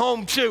make it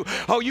home too.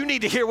 Oh, you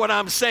need to hear what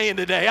I'm saying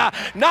today.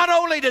 Not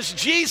only does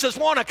Jesus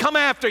want to come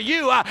after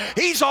you,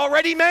 he's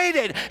already made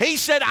it. He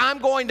said, I'm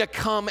going to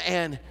come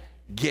and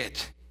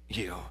get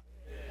you.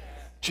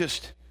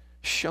 Just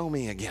show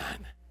me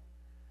again.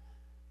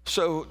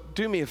 So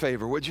do me a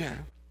favor, would you?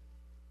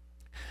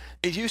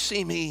 If you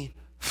see me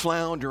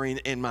floundering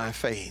in my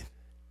faith,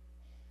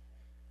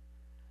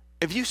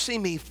 if you see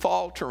me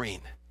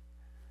faltering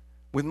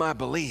with my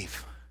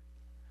belief,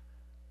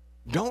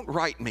 don't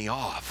write me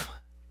off.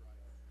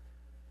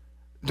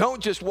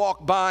 Don't just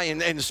walk by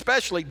and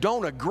especially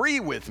don't agree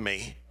with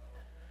me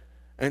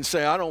and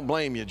say, I don't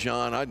blame you,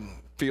 John. I'd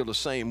feel the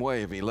same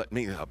way if he let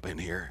me up in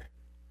here.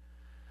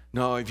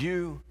 No, if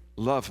you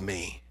love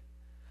me,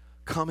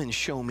 come and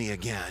show me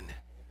again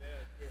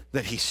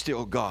that he's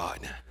still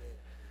God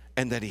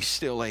and that he's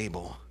still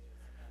able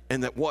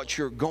and that what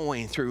you're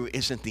going through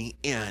isn't the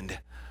end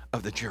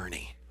of the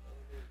journey.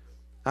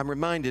 I'm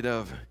reminded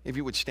of, if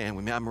you would stand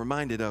with me, I'm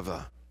reminded of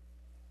a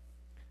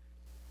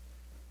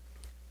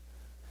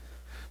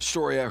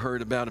story I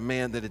heard about a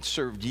man that had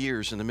served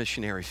years in the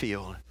missionary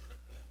field.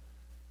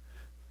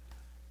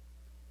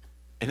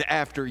 And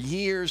after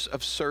years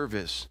of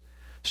service,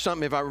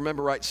 if I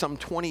remember right, some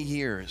 20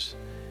 years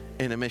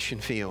in a mission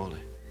field,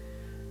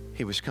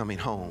 he was coming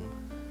home.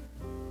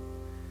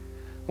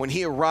 When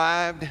he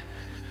arrived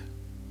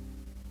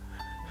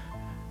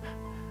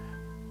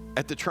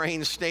at the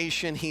train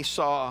station, he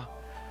saw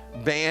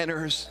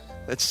banners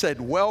that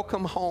said,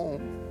 "Welcome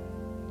home."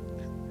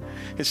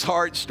 His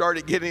heart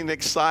started getting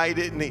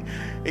excited, and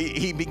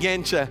he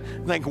began to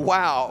think,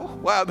 wow,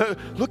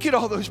 look at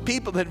all those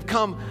people that have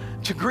come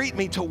to greet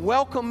me, to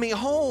welcome me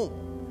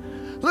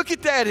home. Look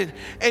at that.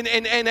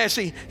 And as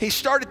he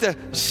started to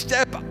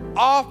step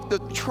off the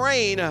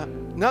train,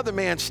 another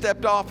man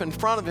stepped off in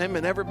front of him,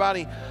 and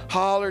everybody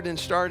hollered and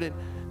started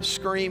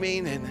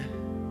screaming, and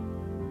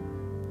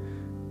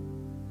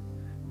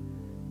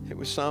it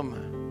was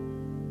some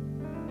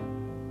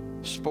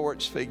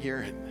sports figure,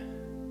 and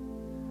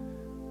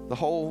the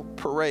whole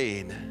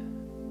parade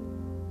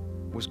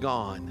was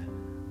gone,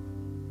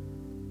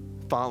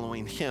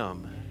 following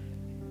him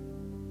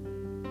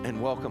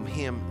and welcome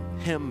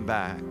him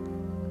back.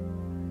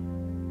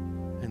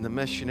 And the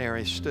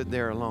missionary stood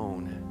there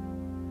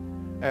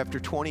alone after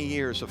 20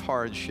 years of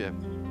hardship,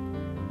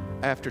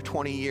 after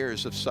 20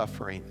 years of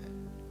suffering,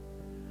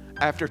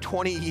 after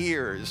 20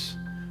 years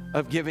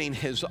of giving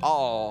his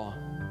all.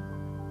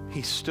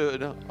 He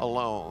stood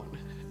alone.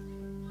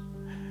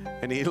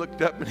 And he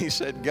looked up and he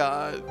said,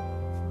 God,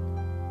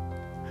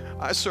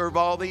 I serve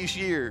all these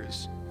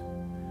years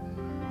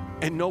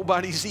and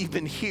nobody's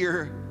even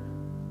here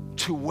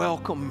to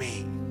welcome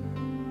me.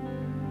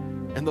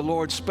 And the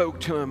Lord spoke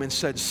to him and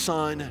said,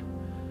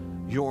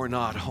 son, you're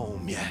not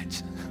home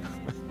yet.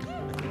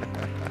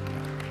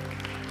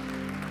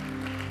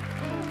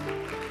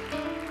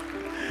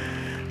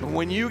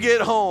 When you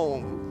get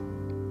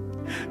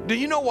home, do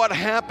you know what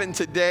happened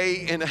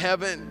today in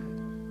heaven?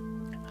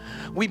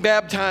 We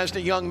baptized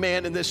a young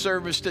man in this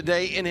service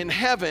today, and in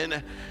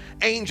heaven,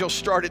 angels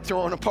started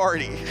throwing a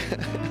party.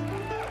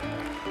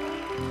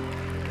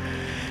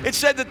 It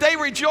said that they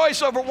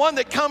rejoice over one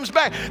that comes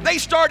back. They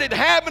started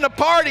having a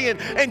party, and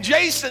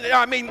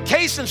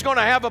Kason's going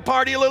to have a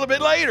party a little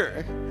bit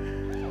later.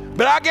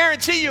 But I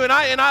guarantee you, and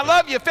I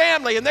love your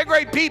family, and they're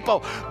great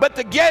people, but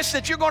the guests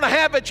that you're going to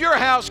have at your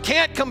house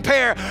can't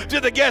compare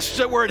to the guests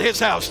that were at his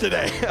house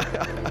today.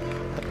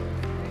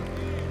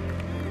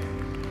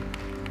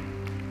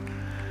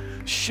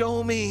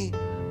 Show me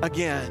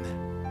again.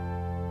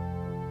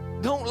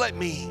 Don't let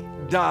me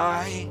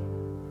die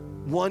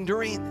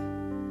wondering.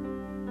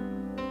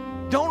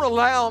 Don't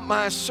allow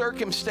my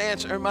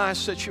circumstance or my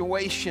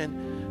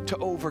situation to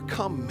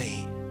overcome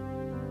me.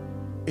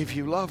 If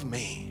you love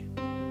me,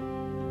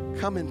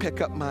 come and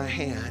pick up my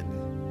hand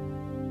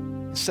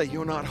and say,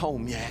 you're not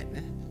home yet.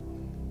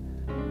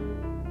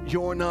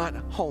 You're not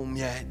home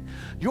yet.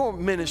 Your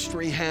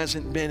ministry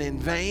hasn't been in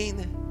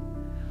vain.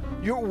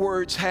 Your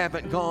words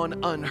haven't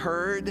gone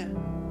unheard.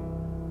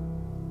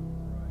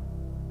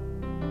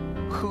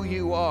 Who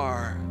you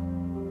are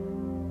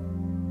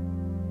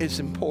is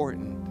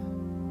important.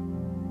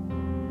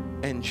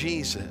 And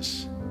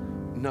Jesus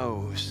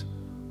knows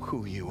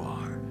who you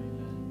are.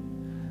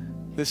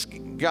 This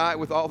guy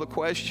with all the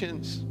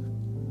questions,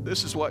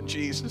 this is what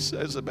Jesus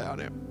says about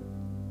him.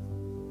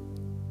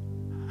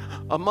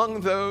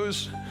 Among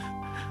those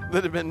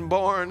that have been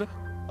born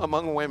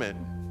among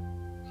women,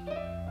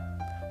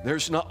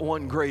 there's not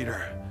one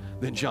greater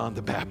than John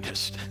the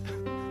Baptist.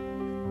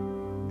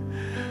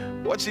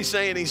 What's he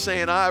saying? He's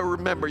saying, I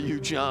remember you,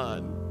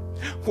 John.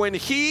 When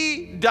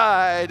he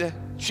died,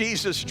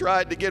 Jesus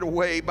tried to get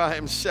away by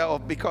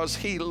himself because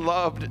he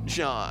loved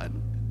John.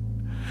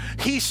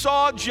 He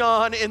saw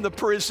John in the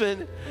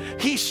prison.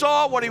 He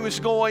saw what he was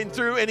going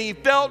through, and he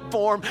felt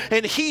for him.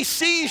 And he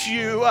sees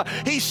you.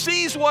 He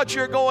sees what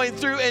you're going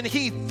through, and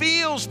he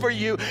feels for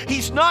you.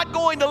 He's not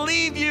going to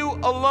leave you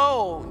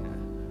alone.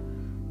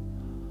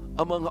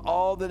 Among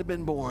all that have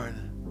been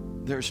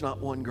born, there's not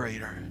one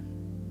greater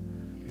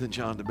than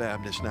John the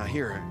Baptist. Now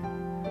hear it.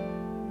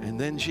 And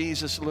then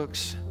Jesus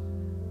looks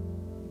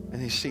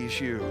and he sees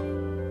you.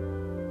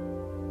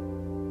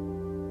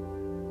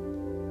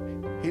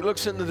 He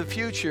looks into the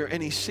future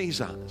and he sees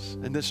us.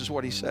 And this is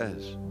what he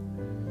says.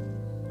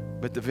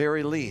 But the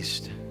very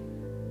least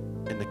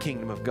in the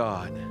kingdom of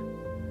God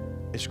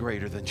is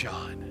greater than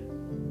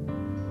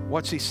John.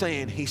 What's he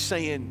saying? He's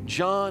saying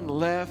John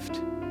left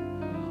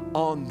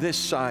on this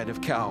side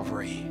of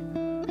Calvary.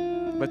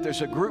 But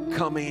there's a group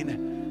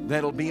coming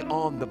that'll be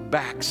on the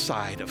back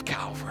side of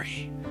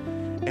Calvary.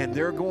 And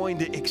they're going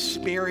to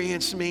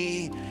experience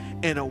me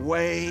in a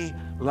way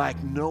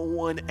like no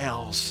one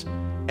else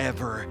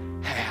ever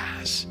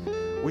has.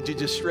 Would you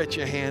just stretch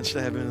your hands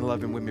to heaven and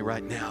love him with me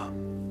right now?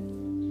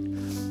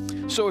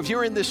 So if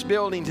you're in this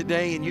building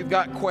today and you've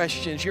got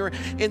questions, you're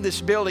in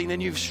this building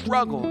and you've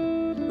struggled,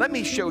 let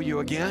me show you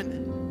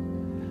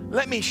again.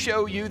 Let me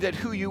show you that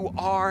who you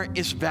are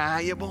is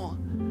valuable.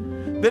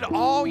 That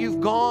all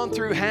you've gone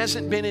through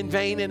hasn't been in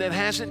vain and it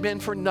hasn't been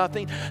for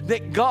nothing.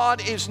 That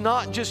God is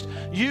not just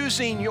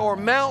using your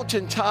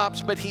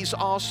mountaintops, but he's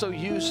also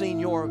using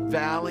your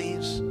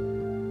valleys.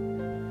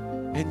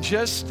 And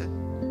just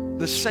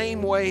the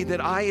same way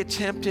that I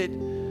attempted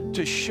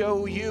to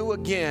show you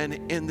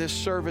again in this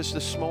service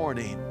this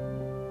morning,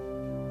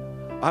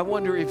 I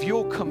wonder if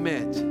you'll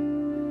commit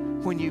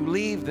when you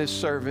leave this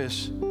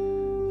service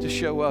to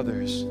show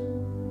others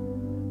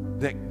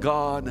that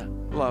God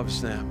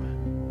loves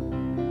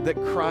them, that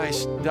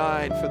Christ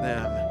died for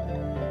them,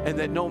 and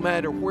that no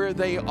matter where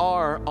they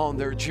are on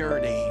their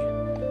journey,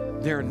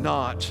 they're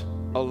not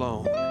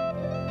alone.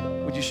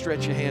 Would you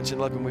stretch your hands and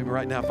love him with me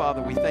right now?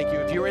 Father, we thank you.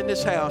 If you're in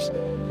this house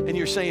and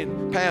you're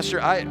saying, Pastor,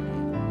 I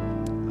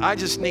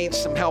just need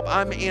some help.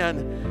 I'm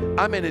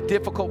in a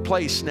difficult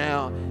place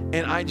now,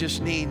 and I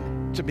just need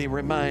to be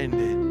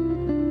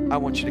reminded. I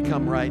want you to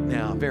come right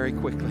now, very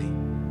quickly,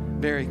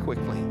 very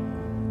quickly.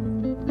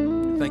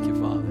 Thank you,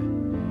 Father.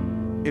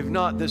 If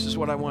not, this is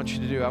what I want you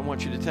to do. I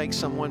want you to take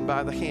someone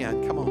by the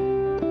hand. Come on.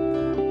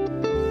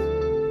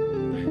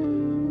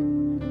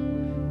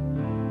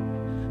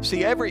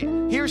 See,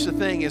 here's the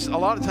thing is a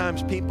lot of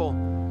times people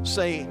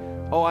say,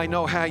 oh, I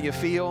know how you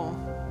feel.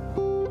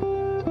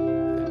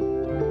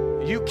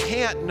 You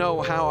can't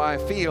know how I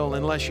feel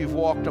unless you've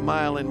walked a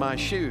mile in my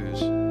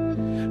shoes.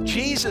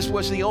 Jesus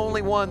was the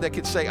only one that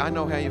could say, I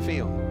know how you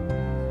feel.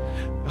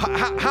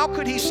 How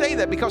could he say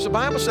that? Because the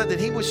Bible said that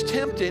he was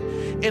tempted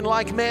in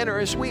like manner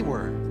as we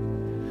were.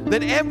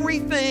 That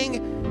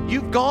everything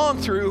you've gone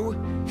through,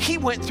 he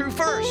went through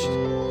first.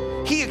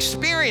 He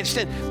experienced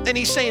it. And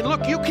he's saying,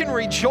 look, you can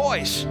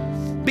rejoice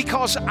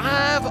because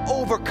I've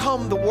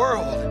overcome the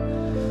world.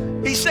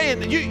 He's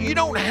saying, you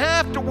don't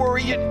have to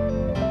worry.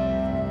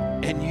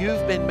 And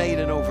you've been made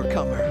an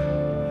overcomer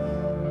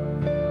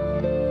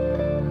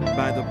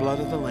by the blood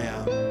of the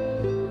Lamb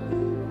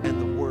and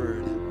the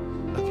word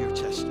of your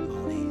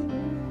testimony.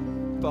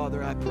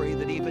 Father, I pray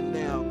that even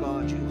now,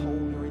 God, you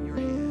hold her in your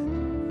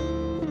hand.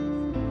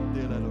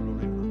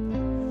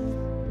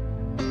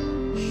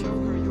 Show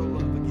her your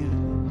love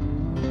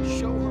again.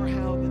 Show her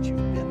how that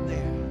you've been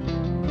there.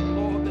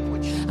 Lord, that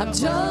when she I'm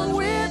done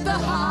with the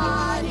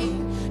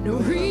hiding, no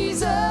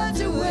reason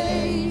to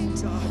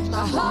wait.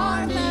 My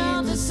heart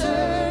found a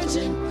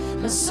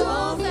surgeon, my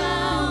soul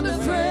found a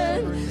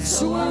friend.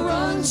 So I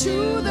run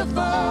to the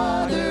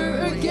Father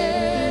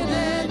again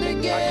and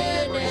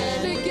again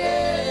and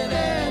again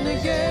and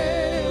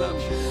again.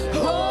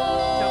 Oh,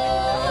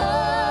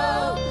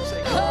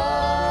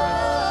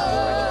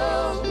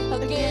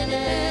 again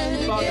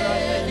and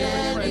again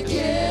and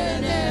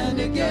again and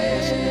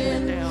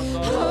again.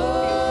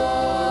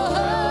 Oh,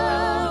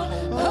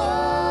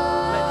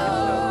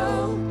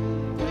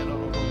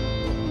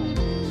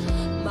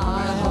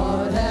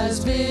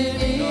 has been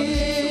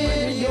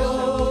in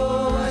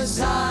your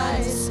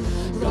sights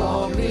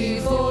long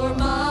before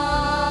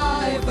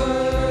my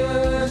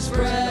first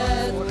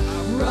breath,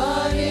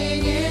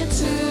 running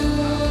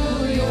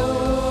into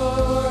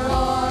your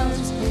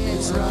arms.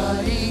 It's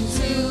running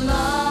to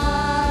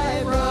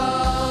life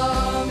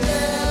from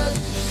death.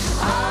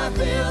 I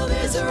feel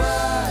this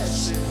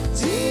rush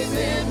deep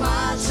in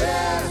my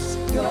chest.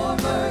 Your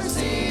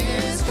mercy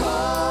is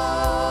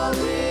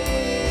calling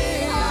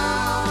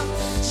out.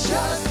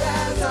 Just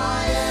as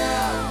I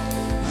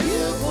am,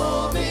 you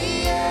pull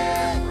me in,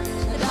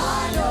 and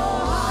I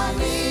know I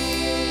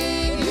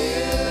need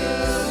you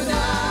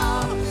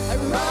now. I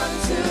run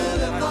to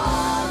the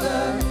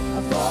Father, I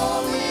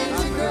fall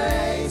into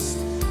grace.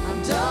 I'm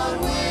done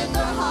with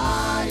the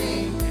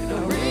hiding, no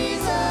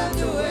reason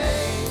to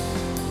wait.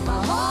 My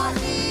heart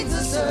needs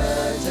a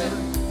surgeon,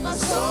 my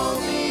soul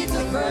needs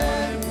a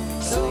friend.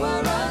 So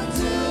I run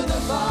to the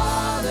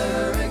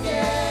Father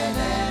again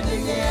and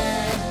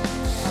again.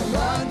 I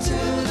run to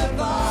the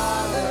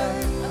Father,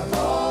 I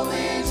fall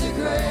into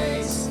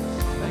grace.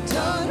 I'm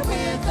done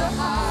with the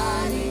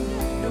hiding,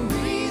 no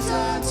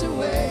reason to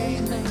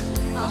wait.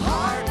 My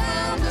heart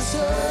found a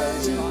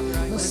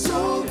surgeon, my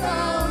soul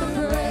found a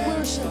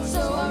friend.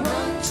 So I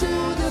run to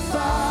the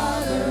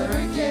Father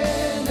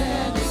again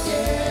and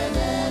again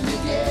and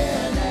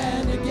again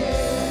and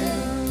again.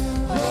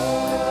 Oh,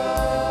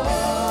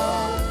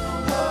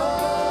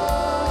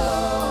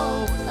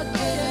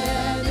 again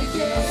and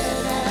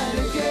again and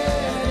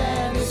again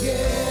and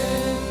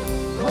again.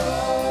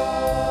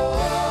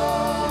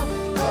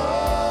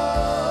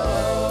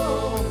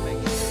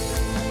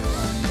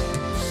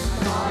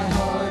 My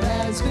heart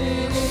has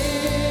been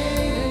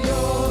in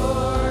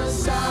your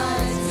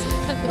sights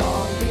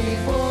long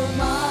before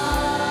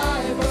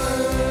my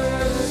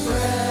first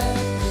breath,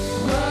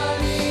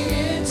 running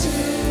into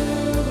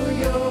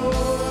your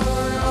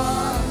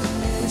arms.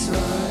 It's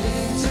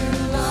running to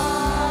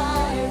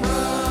life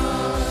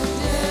from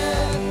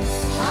death.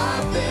 I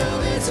feel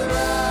this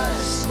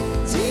rush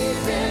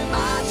deep in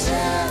my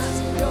chest.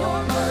 Your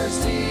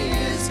mercy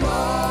is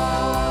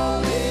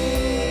calling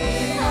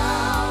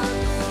out.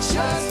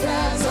 Just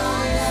as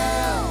I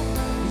am,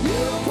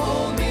 you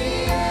pull me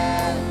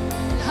in.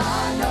 I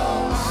know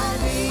I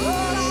need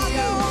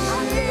you. I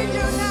need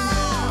you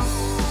now.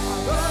 I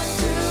run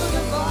to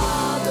the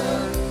Father,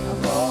 I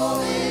fall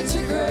into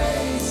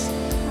grace.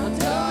 I'm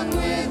done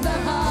with the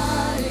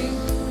hiding,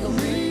 no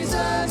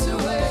reason to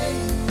wait.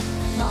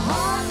 My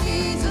heart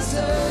needs a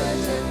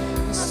surgeon,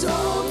 my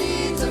soul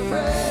needs a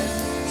friend.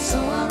 So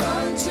I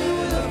run to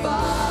the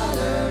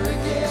Father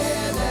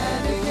again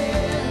and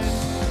again.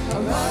 I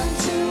run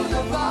to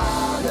the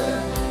Father,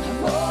 I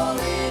fall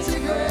into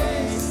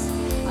grace.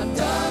 I'm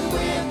done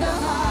with the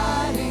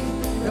hiding,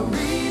 no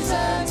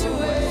reason to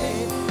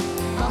wait.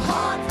 My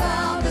heart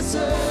found a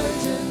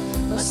surgeon,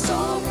 my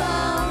soul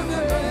found a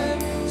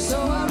friend. So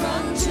I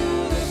run to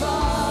the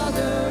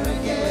Father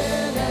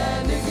again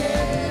and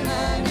again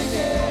and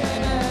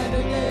again and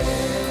again.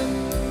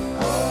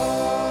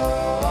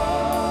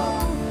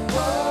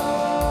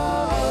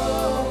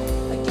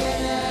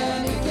 Again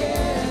and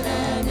again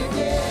and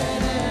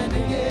again and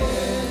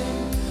again.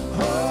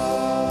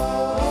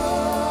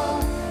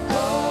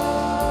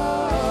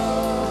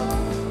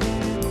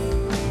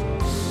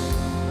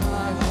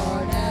 My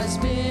heart has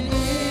been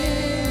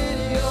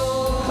in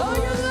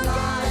your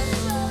sights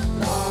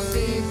long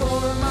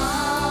before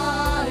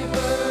my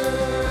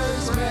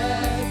first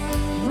breath,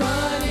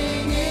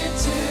 running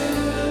into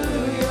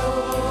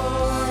your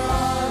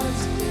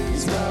arms.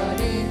 It's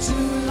running to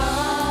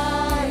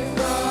life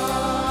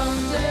from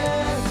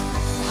death.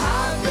 I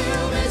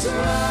feel this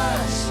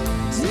rush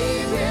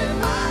deep in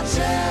my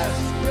chest.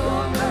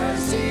 Your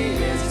mercy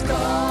is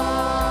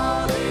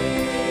calling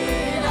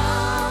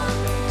out.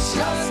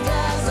 Just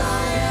as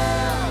I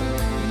am,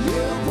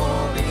 you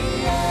pull me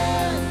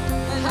in,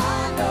 and I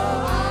know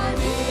I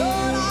need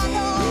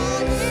you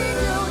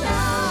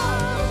now.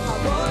 I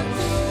run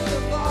to the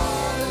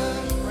Father.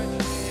 Stretch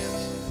your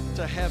hands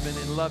to heaven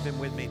and love Him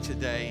with me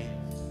today.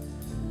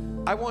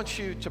 I want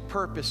you to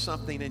purpose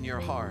something in your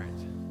heart.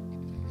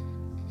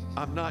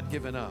 I'm not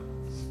giving up.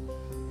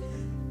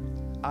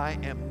 I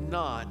am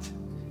not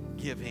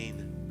giving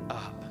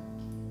up.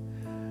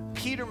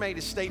 Peter made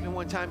a statement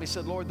one time. He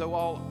said, Lord, though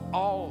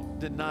all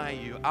deny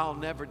you, I'll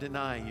never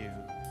deny you.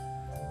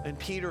 And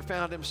Peter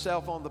found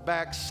himself on the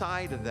back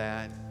side of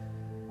that.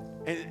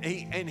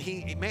 And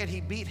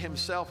he beat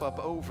himself up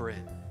over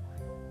it.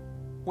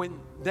 When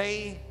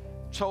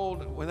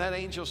that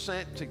angel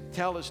sent to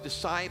tell his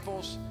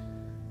disciples,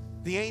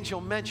 the angel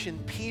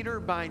mentioned Peter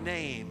by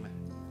name.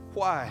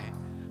 Why?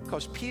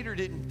 Because Peter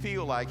didn't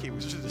feel like he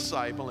was a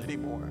disciple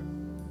anymore.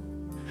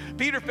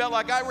 Peter felt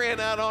like I ran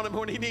out on him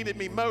when he needed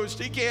me most.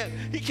 He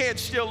can't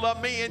still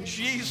love me. And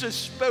Jesus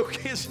spoke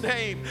his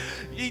name.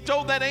 He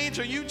told that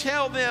angel, you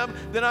tell them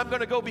that I'm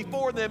going to go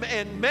before them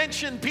and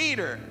mention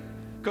Peter,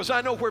 because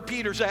I know where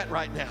Peter's at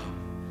right now.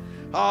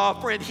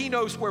 Friend, he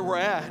knows where we're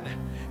at.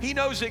 He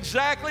knows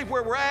exactly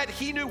where we're at.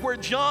 He knew where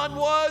John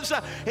was,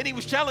 and he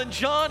was telling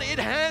John, it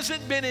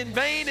hasn't been in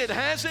vain. It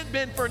hasn't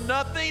been for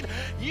nothing.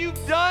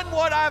 You've done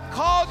what I've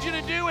called you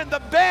to do, and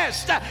the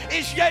best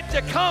is yet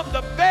to come.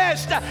 The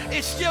best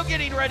is still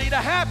getting ready to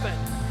happen.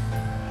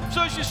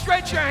 So as you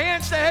stretch your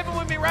hands to heaven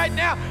with me right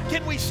now,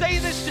 can we say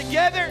this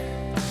together?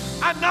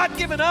 I'm not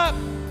giving up.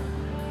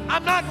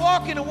 I'm not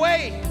walking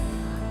away.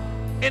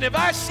 And if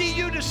I see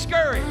you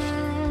discouraged,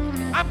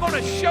 I'm going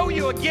to show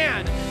you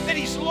again that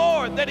He's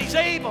Lord, that He's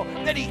able,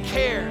 that He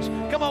cares.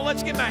 Come on,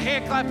 let's give Him a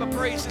hand clap of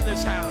praise in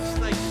this house.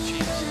 Thank you,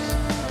 Jesus.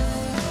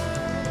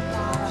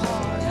 My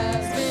heart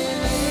has been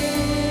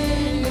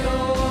in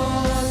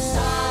your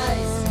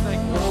sight.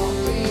 Thank you.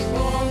 Long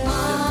before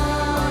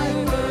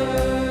my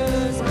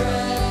first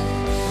breath,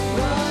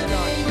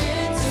 running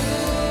into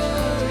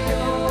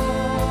your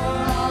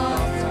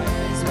arms,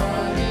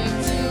 running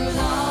to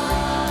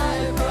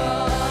life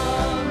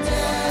from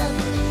death.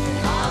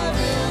 I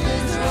feel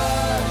this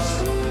rush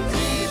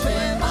deep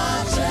in my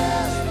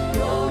chest.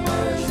 Your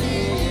mercy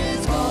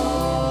is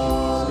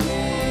calling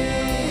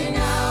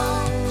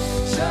out.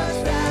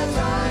 Just as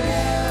I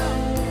am,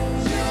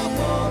 you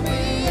pull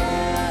me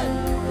in,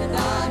 and I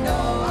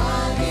know I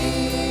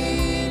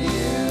need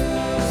you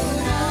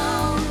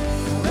now.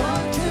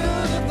 Run to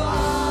the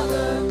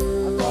Father,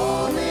 I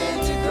fall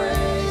into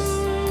grace.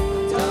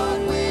 I'm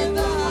done with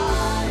the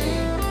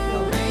hiding, no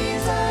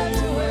reason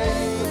to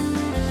wait.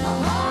 My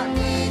heart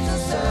needs a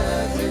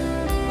surgeon,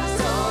 my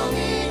soul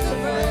needs a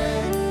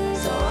friend.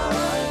 So I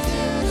run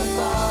to the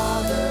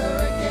Father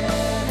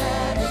again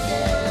and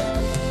again.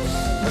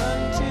 Run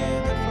to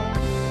the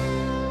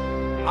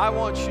Father. I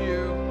want you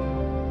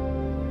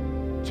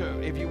to,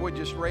 if you would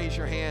just raise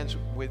your hands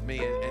with me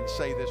and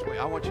say this way.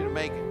 I want you to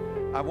make,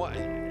 I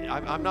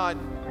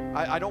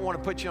don't want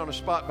to put you on the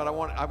spot, but I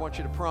want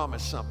you to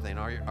promise something.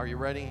 Are you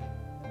ready?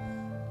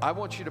 I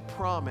want you to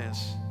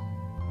promise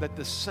that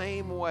the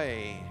same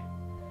way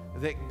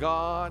that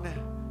God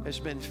has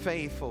been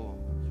faithful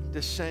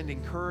to send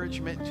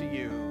encouragement to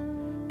you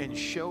and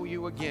show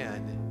you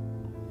again,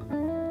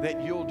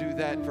 that you'll do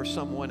that for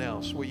someone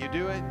else. Will you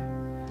do it?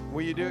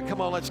 Will you do it?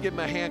 Come on, let's give Him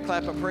a hand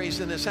clap of praise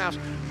in this house.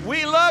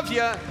 We love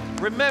you.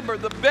 Remember,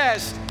 the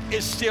best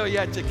is still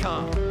yet to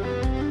come.